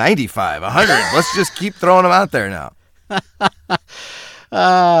it 95, 100. Let's just keep throwing him out there now.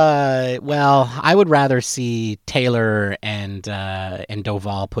 Well, I would rather see Taylor and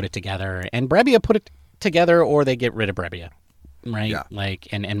Doval put it together, and Brebbia put it together, or they get rid of Brebbia, right? Yeah.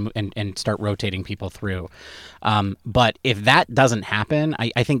 And start rotating people through. But if that doesn't happen,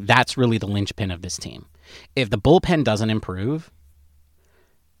 I think that's really the linchpin of this team. If the bullpen doesn't improve,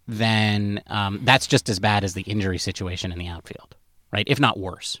 then that's just as bad as the injury situation in the outfield, right? If not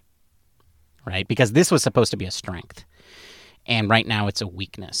worse, right? Because this was supposed to be a strength. And right now it's a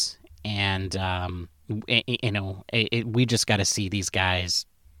weakness. And, we just got to see these guys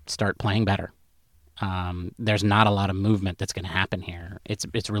start playing better. There's not a lot of movement that's going to happen here. It's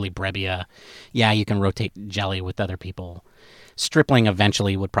really Brebbia. Yeah, you can rotate Jelly with other people. Stripling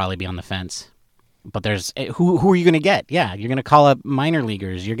eventually would probably be on the fence. But there's who are you going to get? Yeah, you're going to call up minor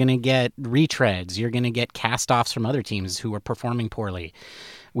leaguers. You're going to get retreads. You're going to get cast-offs from other teams who are performing poorly.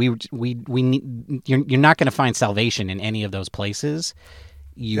 We need, you're not going to find salvation in any of those places.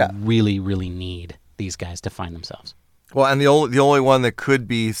 You really, really need these guys to find themselves. Well, and the only one that could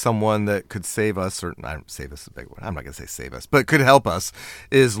be someone that could save us, or not save us is a big word. I'm not going to say save us, but could help us,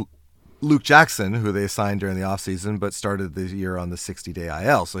 is Luke Jackson, who they signed during the offseason, but started the year on the 60-day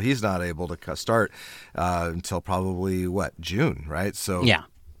IL. So he's not able to start until probably, June, right? So yeah.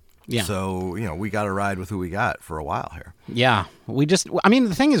 So, we got to ride with who we got for a while here. Yeah.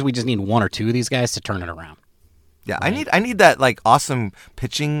 The thing is, we just need one or two of these guys to turn it around. Yeah, right? I need that awesome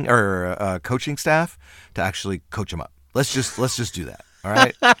pitching or coaching staff to actually coach them up. Let's just do that. All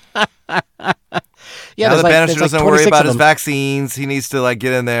right. Yeah. Now that Bannister doesn't worry about his vaccines, he needs to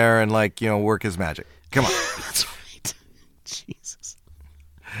get in there and work his magic. Come on. That's right. Jesus.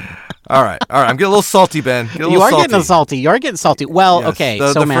 All right. I'm getting a little salty, Ben. You are getting salty. Well, yes. Okay.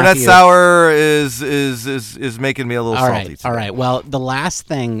 The Matthew, Fernet Sour is making me a little salty today. All right. Well, the last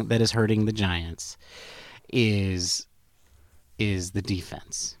thing that is hurting the Giants is the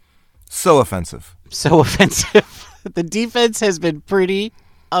defense. So offensive. The defense has been pretty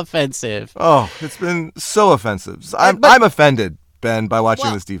offensive. Oh, it's been so offensive. I'm offended, Ben, by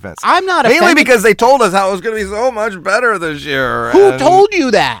watching this defense. I'm not offended. Mainly because they told us how it was going to be so much better this year. Who told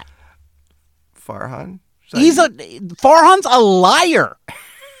you that? Farhan. Farhan's a liar.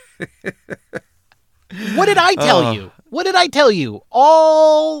 What did I tell you? What did I tell you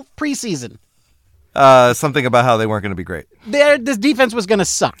all preseason? Something about how they weren't going to be great. This defense was going to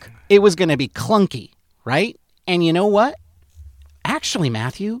suck. It was going to be clunky, right? And you know what? Actually,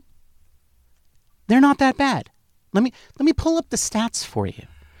 Matthew, they're not that bad. Let me pull up the stats for you.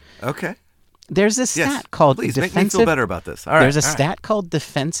 Okay. There's a stat called defensive. Make me feel better about this. All right. There's a stat called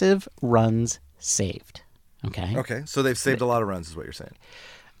defensive runs saved. Okay. Okay. So they've saved a lot of runs, is what you're saying.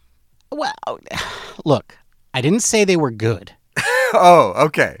 Well, look, I didn't say they were good. Oh,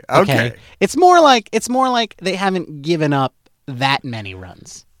 okay. It's more like they haven't given up that many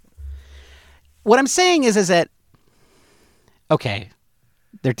runs. What I'm saying is that, okay,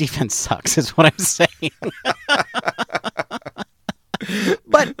 Their defense sucks, is what I'm saying.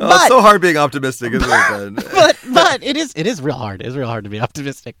 But it's so hard being optimistic, isn't it, Ben? But it is real hard. It's real hard to be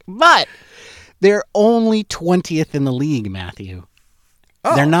optimistic. But they're only 20th in the league, Matthew.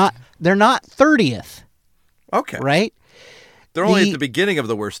 Oh. They're not 30th. Okay. Right? They're only at the beginning of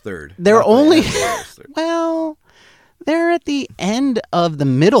the worst third. They're only well, they're at the end of the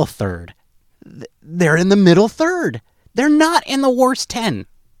middle third. They're in the middle third. They're not in the worst 10.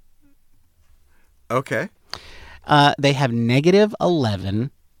 Okay. They have negative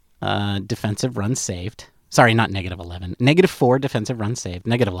 11 defensive runs saved. Sorry, not negative 11. Negative 4 defensive runs saved.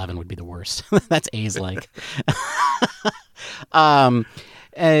 Negative 11 would be the worst. That's A's like.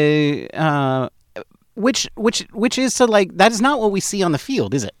 Which is so like that is not what we see on the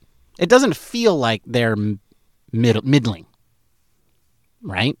field, is it? It doesn't feel like they're middling,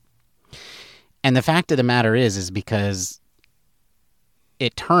 right? And the fact of the matter is because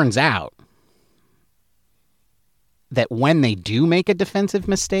it turns out that when they do make a defensive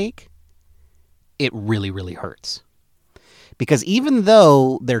mistake, it really, really hurts. Because even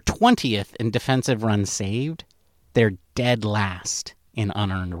though they're 20th in defensive runs saved, they're dead last in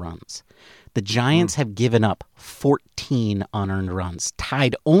unearned runs. The Giants have given up 14 unearned runs,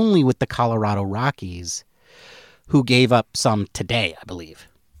 tied only with the Colorado Rockies, who gave up some today, I believe,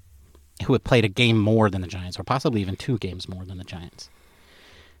 who had played a game more than the Giants, or possibly even 2 games more than the Giants.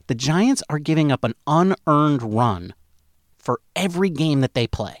 The Giants are giving up an unearned run for every game that they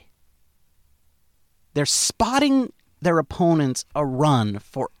play. They're spotting their opponents a run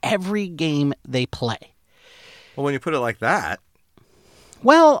for every game they play. Well, when you put it like that.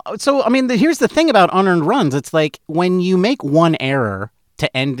 Well, so, I mean, here's the thing about unearned runs. It's like when you make one error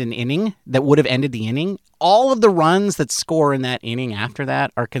to end an inning that would have ended the inning, all of the runs that score in that inning after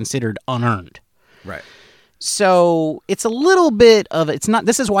that are considered unearned. Right. So it's a little bit of,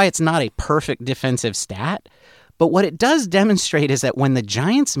 this is why it's not a perfect defensive stat. But what it does demonstrate is that when the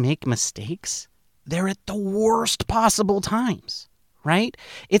Giants make mistakes, they're at the worst possible times, right?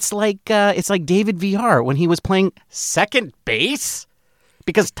 It's like David VR when he was playing second base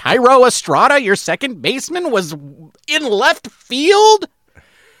because Thairo Estrada, your second baseman, was in left field.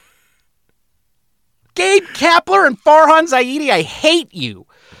 Gabe Kapler and Farhan Zaidi, I hate you.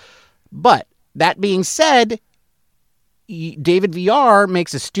 But that being said, David VR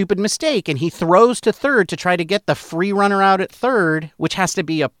makes a stupid mistake and he throws to third to try to get the free runner out at third, which has to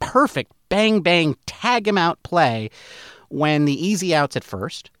be a perfect bang, bang, tag him out play when the easy out's at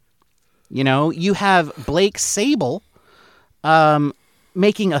first. You know, you have Blake Sabol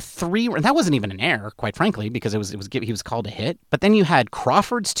making a that wasn't even an error, quite frankly, because he was called a hit. But then you had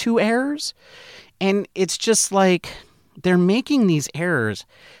Crawford's 2 errors, and it's just like they're making these errors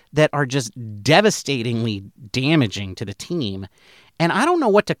that are just devastatingly damaging to the team. And I don't know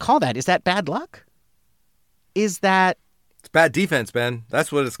what to call that. Is that bad luck? Is that... It's bad defense, Ben.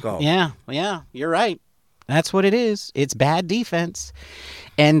 That's what it's called. Yeah, you're right. That's what it is. It's bad defense.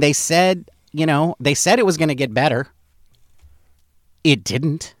 And they said it was going to get better. It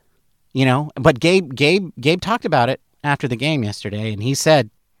didn't, but Gabe talked about it after the game yesterday, and he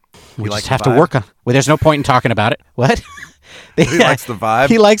said, we just have to work on. Well, there's no point in talking about it. What? He likes the vibe.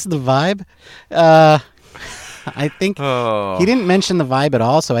 He likes the vibe. I think he didn't mention the vibe at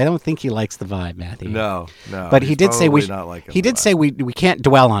all, so I don't think he likes the vibe, Matthew. No. But he did say say we can't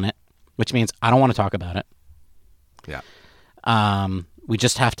dwell on it, which means I don't want to talk about it. Yeah. We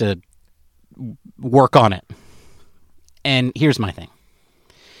just have to work on it. And here's my thing.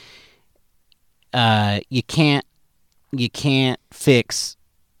 You can't fix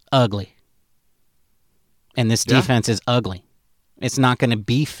ugly. And this defense is ugly. It's not going to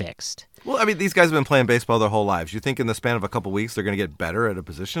be fixed. Well, I mean, these guys have been playing baseball their whole lives. You think in the span of a couple weeks they're going to get better at a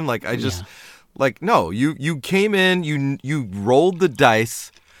position? No. You came in, you rolled the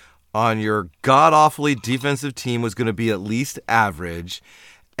dice on your god-awfully defensive team was going to be at least average.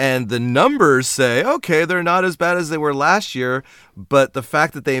 And the numbers say, okay, they're not as bad as they were last year, but the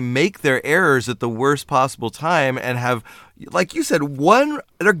fact that they make their errors at the worst possible time and have, like you said,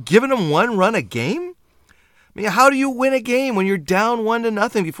 they're giving them 1 run a game? I mean, how do you win a game when you're down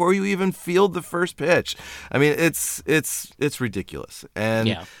 1-0 before you even field the first pitch? I mean, it's ridiculous.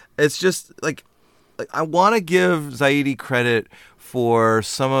 And it's just like I want to give Zaidi credit for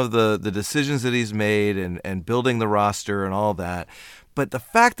some of the decisions that he's made and building the roster and all that. But the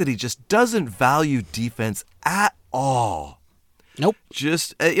fact that he just doesn't value defense at all. Nope.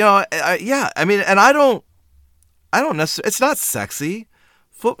 Just, I mean, and I don't necessarily, it's not sexy.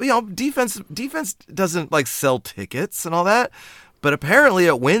 Defense doesn't like sell tickets and all that, but apparently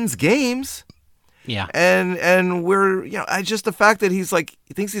it wins games. Yeah. And we're, just the fact that he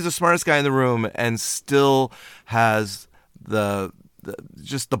thinks he's the smartest guy in the room and still has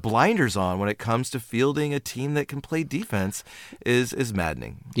just the blinders on when it comes to fielding a team that can play defense is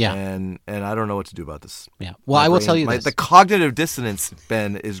maddening. Yeah. And I don't know what to do about this. Yeah. Well, I will tell you this. The cognitive dissonance,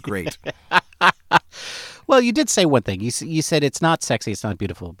 Ben, is great. Well, you did say one thing. You said it's not sexy, it's not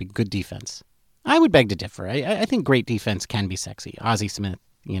beautiful, it'd be good defense. I would beg to differ. I think great defense can be sexy. Ozzie Smith,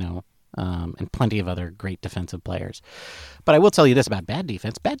 and plenty of other great defensive players. But I will tell you this about bad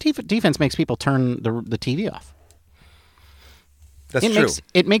defense. Bad defense makes people turn the TV off. That's true.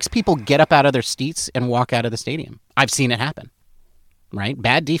 It makes people get up out of their seats and walk out of the stadium. I've seen it happen. Right?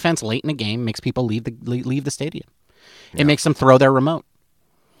 Bad defense late in a game makes people leave the stadium. It makes them throw their remote.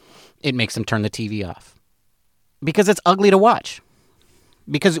 It makes them turn the TV off. Because it's ugly to watch.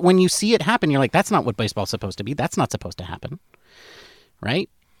 Because when you see it happen, you're like, that's not what baseball's supposed to be. That's not supposed to happen. Right?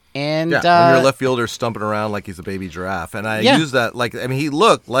 And when your left fielder stumping around like he's a baby giraffe. And I use that he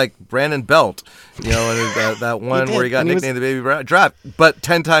looked like Brandon Belt, and that one where he got nicknamed the baby giraffe, but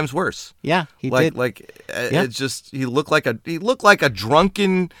 10 times worse. Yeah, he did. It's just he looked like a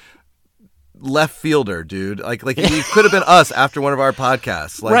drunken left fielder, dude. Like he could have been us after one of our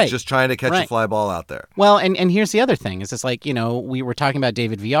podcasts, just trying to catch a fly ball out there. Well, and here's the other thing: is it's we were talking about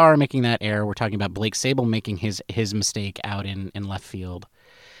David Villar making that error. We're talking about Blake Sabol making his mistake out in left field.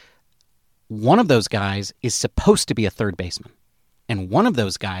 One of those guys is supposed to be a third baseman, and one of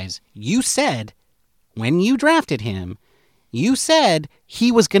those guys, you said when you drafted him, you said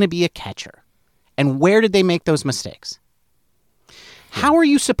he was going to be a catcher. And where did they make those mistakes? How are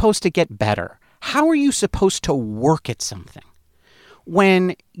you supposed to get better? How are you supposed to work at something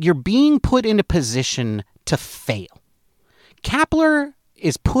when you're being put in a position to fail? Kapler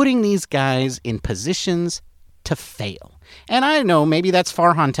is putting these guys in positions to fail. And I know maybe that's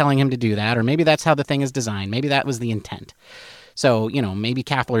Farhan telling him to do that, or maybe that's how the thing is designed. Maybe that was the intent. So, maybe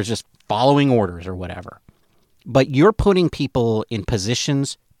Kapler's just following orders or whatever. But you're putting people in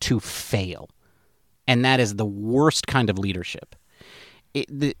positions to fail. And that is the worst kind of leadership.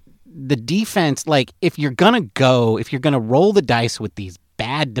 The defense, if you're going to roll the dice with these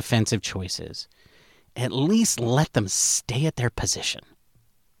bad defensive choices, at least let them stay at their position.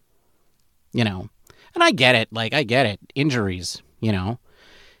 And I get it. Injuries, they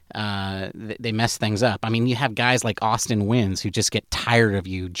mess things up. I mean, you have guys like Austin Wynns who just get tired of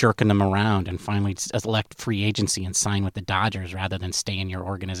you jerking them around and finally elect free agency and sign with the Dodgers rather than stay in your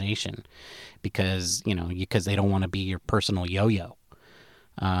organization because they don't want to be your personal yo-yo.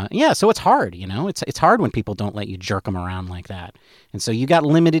 So it's hard, It's hard when people don't let you jerk them around like that. And so you got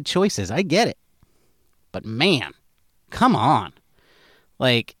limited choices. I get it. But man, come on.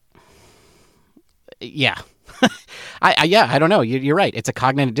 Yeah. I don't know. You're right. It's a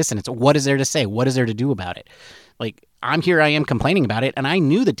cognitive dissonance. What is there to say? What is there to do about it? I am complaining about it, and I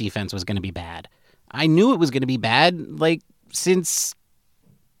knew the defense was going to be bad. I knew it was going to be bad, since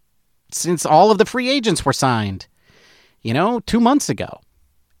all of the free agents were signed, 2 months ago.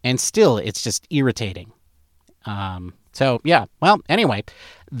 And still, it's just irritating. Well, anyway,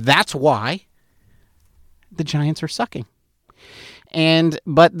 that's why the Giants are sucking.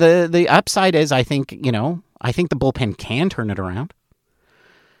 But the upside is, I think the bullpen can turn it around.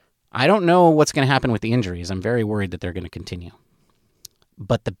 I don't know what's going to happen with the injuries. I'm very worried that they're going to continue.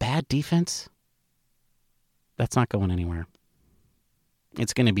 But the bad defense, that's not going anywhere.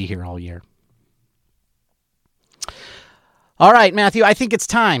 It's going to be here all year. All right, Matthew, I think it's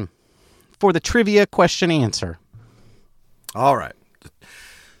time for the trivia question answer. All right.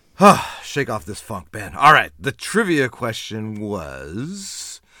 Shake off this funk, Ben. All right. The trivia question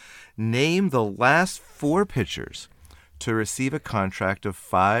was, name the last 4 pitchers to receive a contract of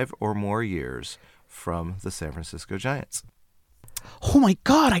 5 or more years from the San Francisco Giants. Oh, my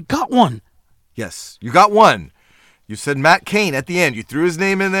God. I got one. Yes, you got one. You said Matt Cain at the end. You threw his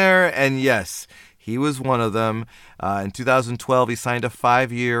name in there, and yes, he was one of them. In 2012, he signed a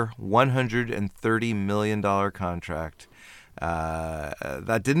 5-year, $130 million contract.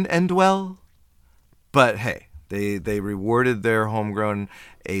 That didn't end well, but hey, they rewarded their homegrown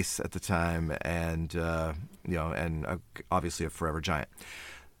ace at the time, and obviously a forever Giant.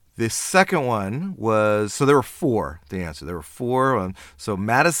 The second one was, so there were 4. The answer, there were 4. So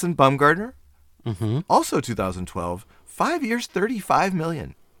Madison Bumgarner, also 2012, 5 years, $35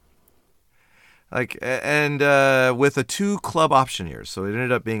 million. With a 2 club option years, so it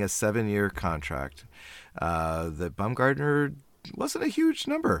ended up being a 7-year contract. That Bumgarner wasn't a huge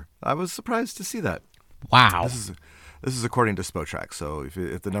number. I was surprised to see that. Wow. This is according to Spotrac, so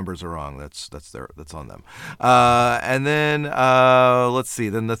if the numbers are wrong, that's on them. And then let's see.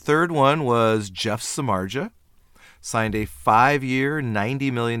 Then the third one was Jeff Samardzija, signed a 5-year,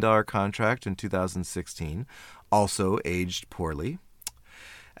 $90 million contract in 2016, also aged poorly.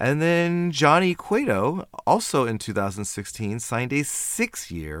 And then Johnny Cueto, also in 2016, signed a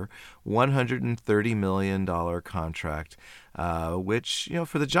 6-year, $130 million contract, which,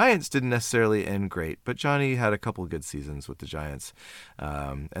 for the Giants didn't necessarily end great. But Johnny had a couple of good seasons with the Giants,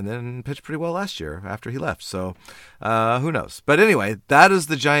 and then pitched pretty well last year after he left. So who knows? But anyway, that is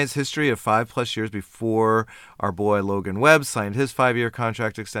the Giants' history of 5+ years before our boy Logan Webb signed his 5-year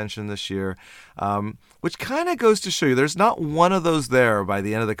contract extension this year, which kind of goes to show you there's not one of those there by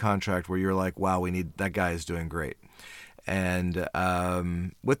the end of the contract where you're like, wow, that guy is doing great. And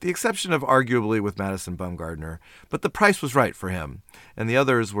with the exception of arguably with Madison Bumgarner, but the price was right for him, and the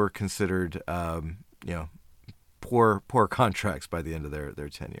others were considered, poor contracts by the end of their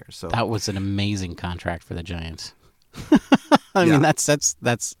tenure. So that was an amazing contract for the Giants. I mean,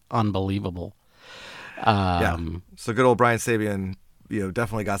 that's unbelievable. So good old Brian Sabean,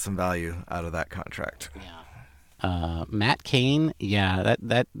 definitely got some value out of that contract. Yeah. Matt Cain,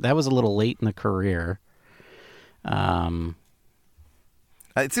 that was a little late in the career. It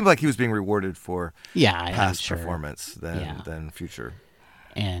seemed like he was being rewarded for past sure. performance than future.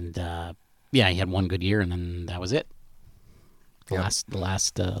 And he had one good year, and then that was it. The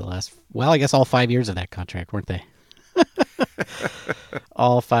last, I guess all 5 years of that contract, weren't they?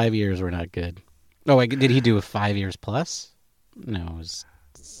 All 5 years were not good. Oh, wait, did he do a 5 years plus? No, it was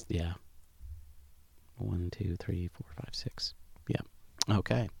 1, 2, 3, 4, 5, 6. Yeah.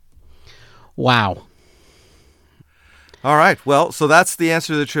 Okay. Wow. All right. Well, so that's the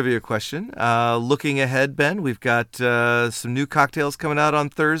answer to the trivia question. Looking ahead, Ben, we've got some new cocktails coming out on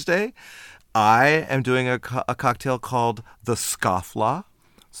Thursday. I am doing a cocktail called the Scofflaw.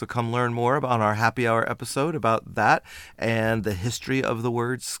 So come learn more on our happy hour episode about that and the history of the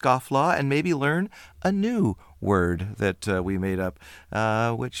word scofflaw, and maybe learn a new word that we made up,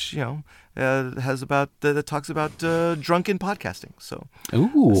 which that talks about drunken podcasting. So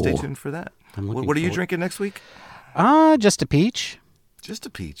stay tuned for that. What are you drinking next week? Just a peach. Just a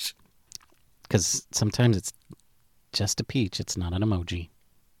peach. Because sometimes it's just a peach. It's not an emoji.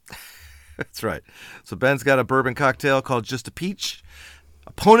 That's right. So Ben's got a bourbon cocktail called Just a Peach.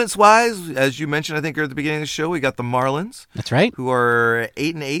 Opponents-wise, as you mentioned, I think at the beginning of the show, we got the Marlins. That's right. Who are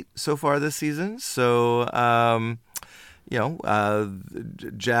 8-8 so far this season. So,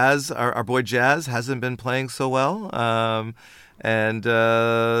 Jazz, our boy Jazz, hasn't been playing so well. And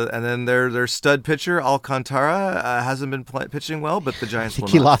then their stud pitcher Alcantara hasn't been pitching well, but the Giants will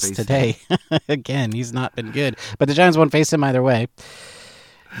not face him. He lost today. Again, he's not been good. But the Giants won't face him either way.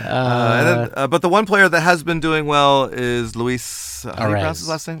 But the one player that has been doing well is Luis. How do you pronounce his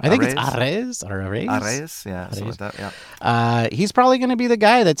last name? I think it's Arraez. Arraez, yeah, something like that. Yeah. He's probably going to be the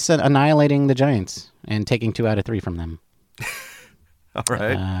guy that's annihilating the Giants and taking 2 out of 3 from them. All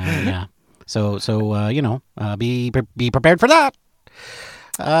right. Yeah. So be prepared for that.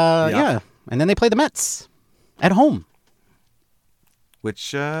 Yeah. And then they play the Mets at home.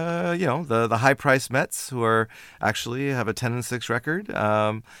 Which, the high-priced Mets, who are actually have a 10-6 record,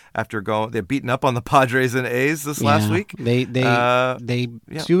 after they're beaten up on the Padres and A's this last week. They took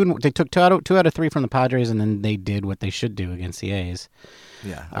 2 out of 3 from the Padres, and then they did what they should do against the A's.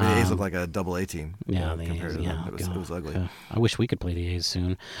 Yeah, I mean, A's look like a double-A team. Yeah, compared to them. It was ugly. I wish we could play the A's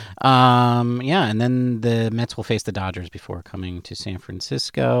soon. And then the Mets will face the Dodgers before coming to San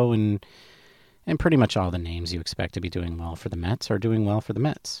Francisco, and pretty much all the names you expect to be doing well for the Mets are doing well for the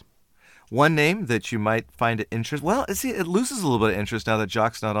Mets. One name that you might find interest. Well, see, it loses a little bit of interest now that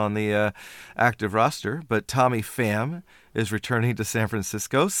Jock's not on the active roster. But Tommy Pham is returning to San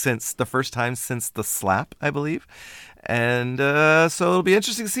Francisco since the first time since the slap, I believe. And so it'll be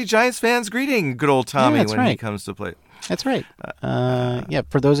interesting to see Giants fans greeting good old Tommy when he comes to play. That's right.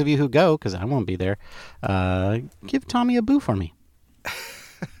 For those of you who go, because I won't be there, give Tommy a boo for me.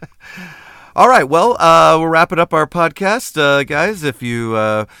 All right, well, we're wrapping up our podcast, guys. If you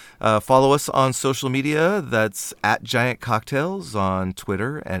follow us on social media, that's at Giant Cocktails on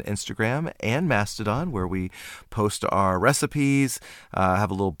Twitter and Instagram and Mastodon, where we post our recipes, have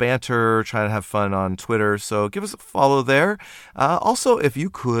a little banter, try to have fun on Twitter. So give us a follow there. Also, if you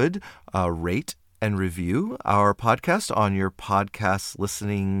could rate and review our podcast on your podcast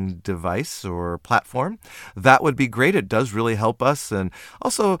listening device or platform. That would be great. It does really help us, and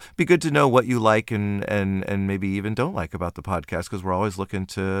also be good to know what you like and maybe even don't like about the podcast, because we're always looking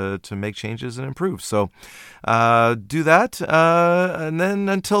to make changes and improve. So do that. And then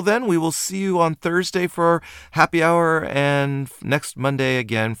until then, we will see you on Thursday for happy hour, and next Monday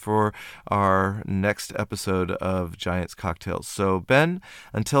again for our next episode of Giants Cocktails. So Ben,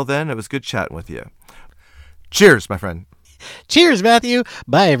 until then, it was good chatting with you. Cheers, my friend. Cheers, Matthew.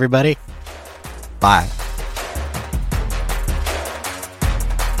 Bye, everybody. Bye.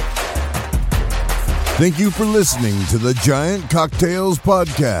 Thank you for listening to the Giant Cocktails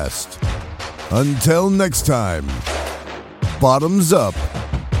Podcast. Until next time, bottoms up.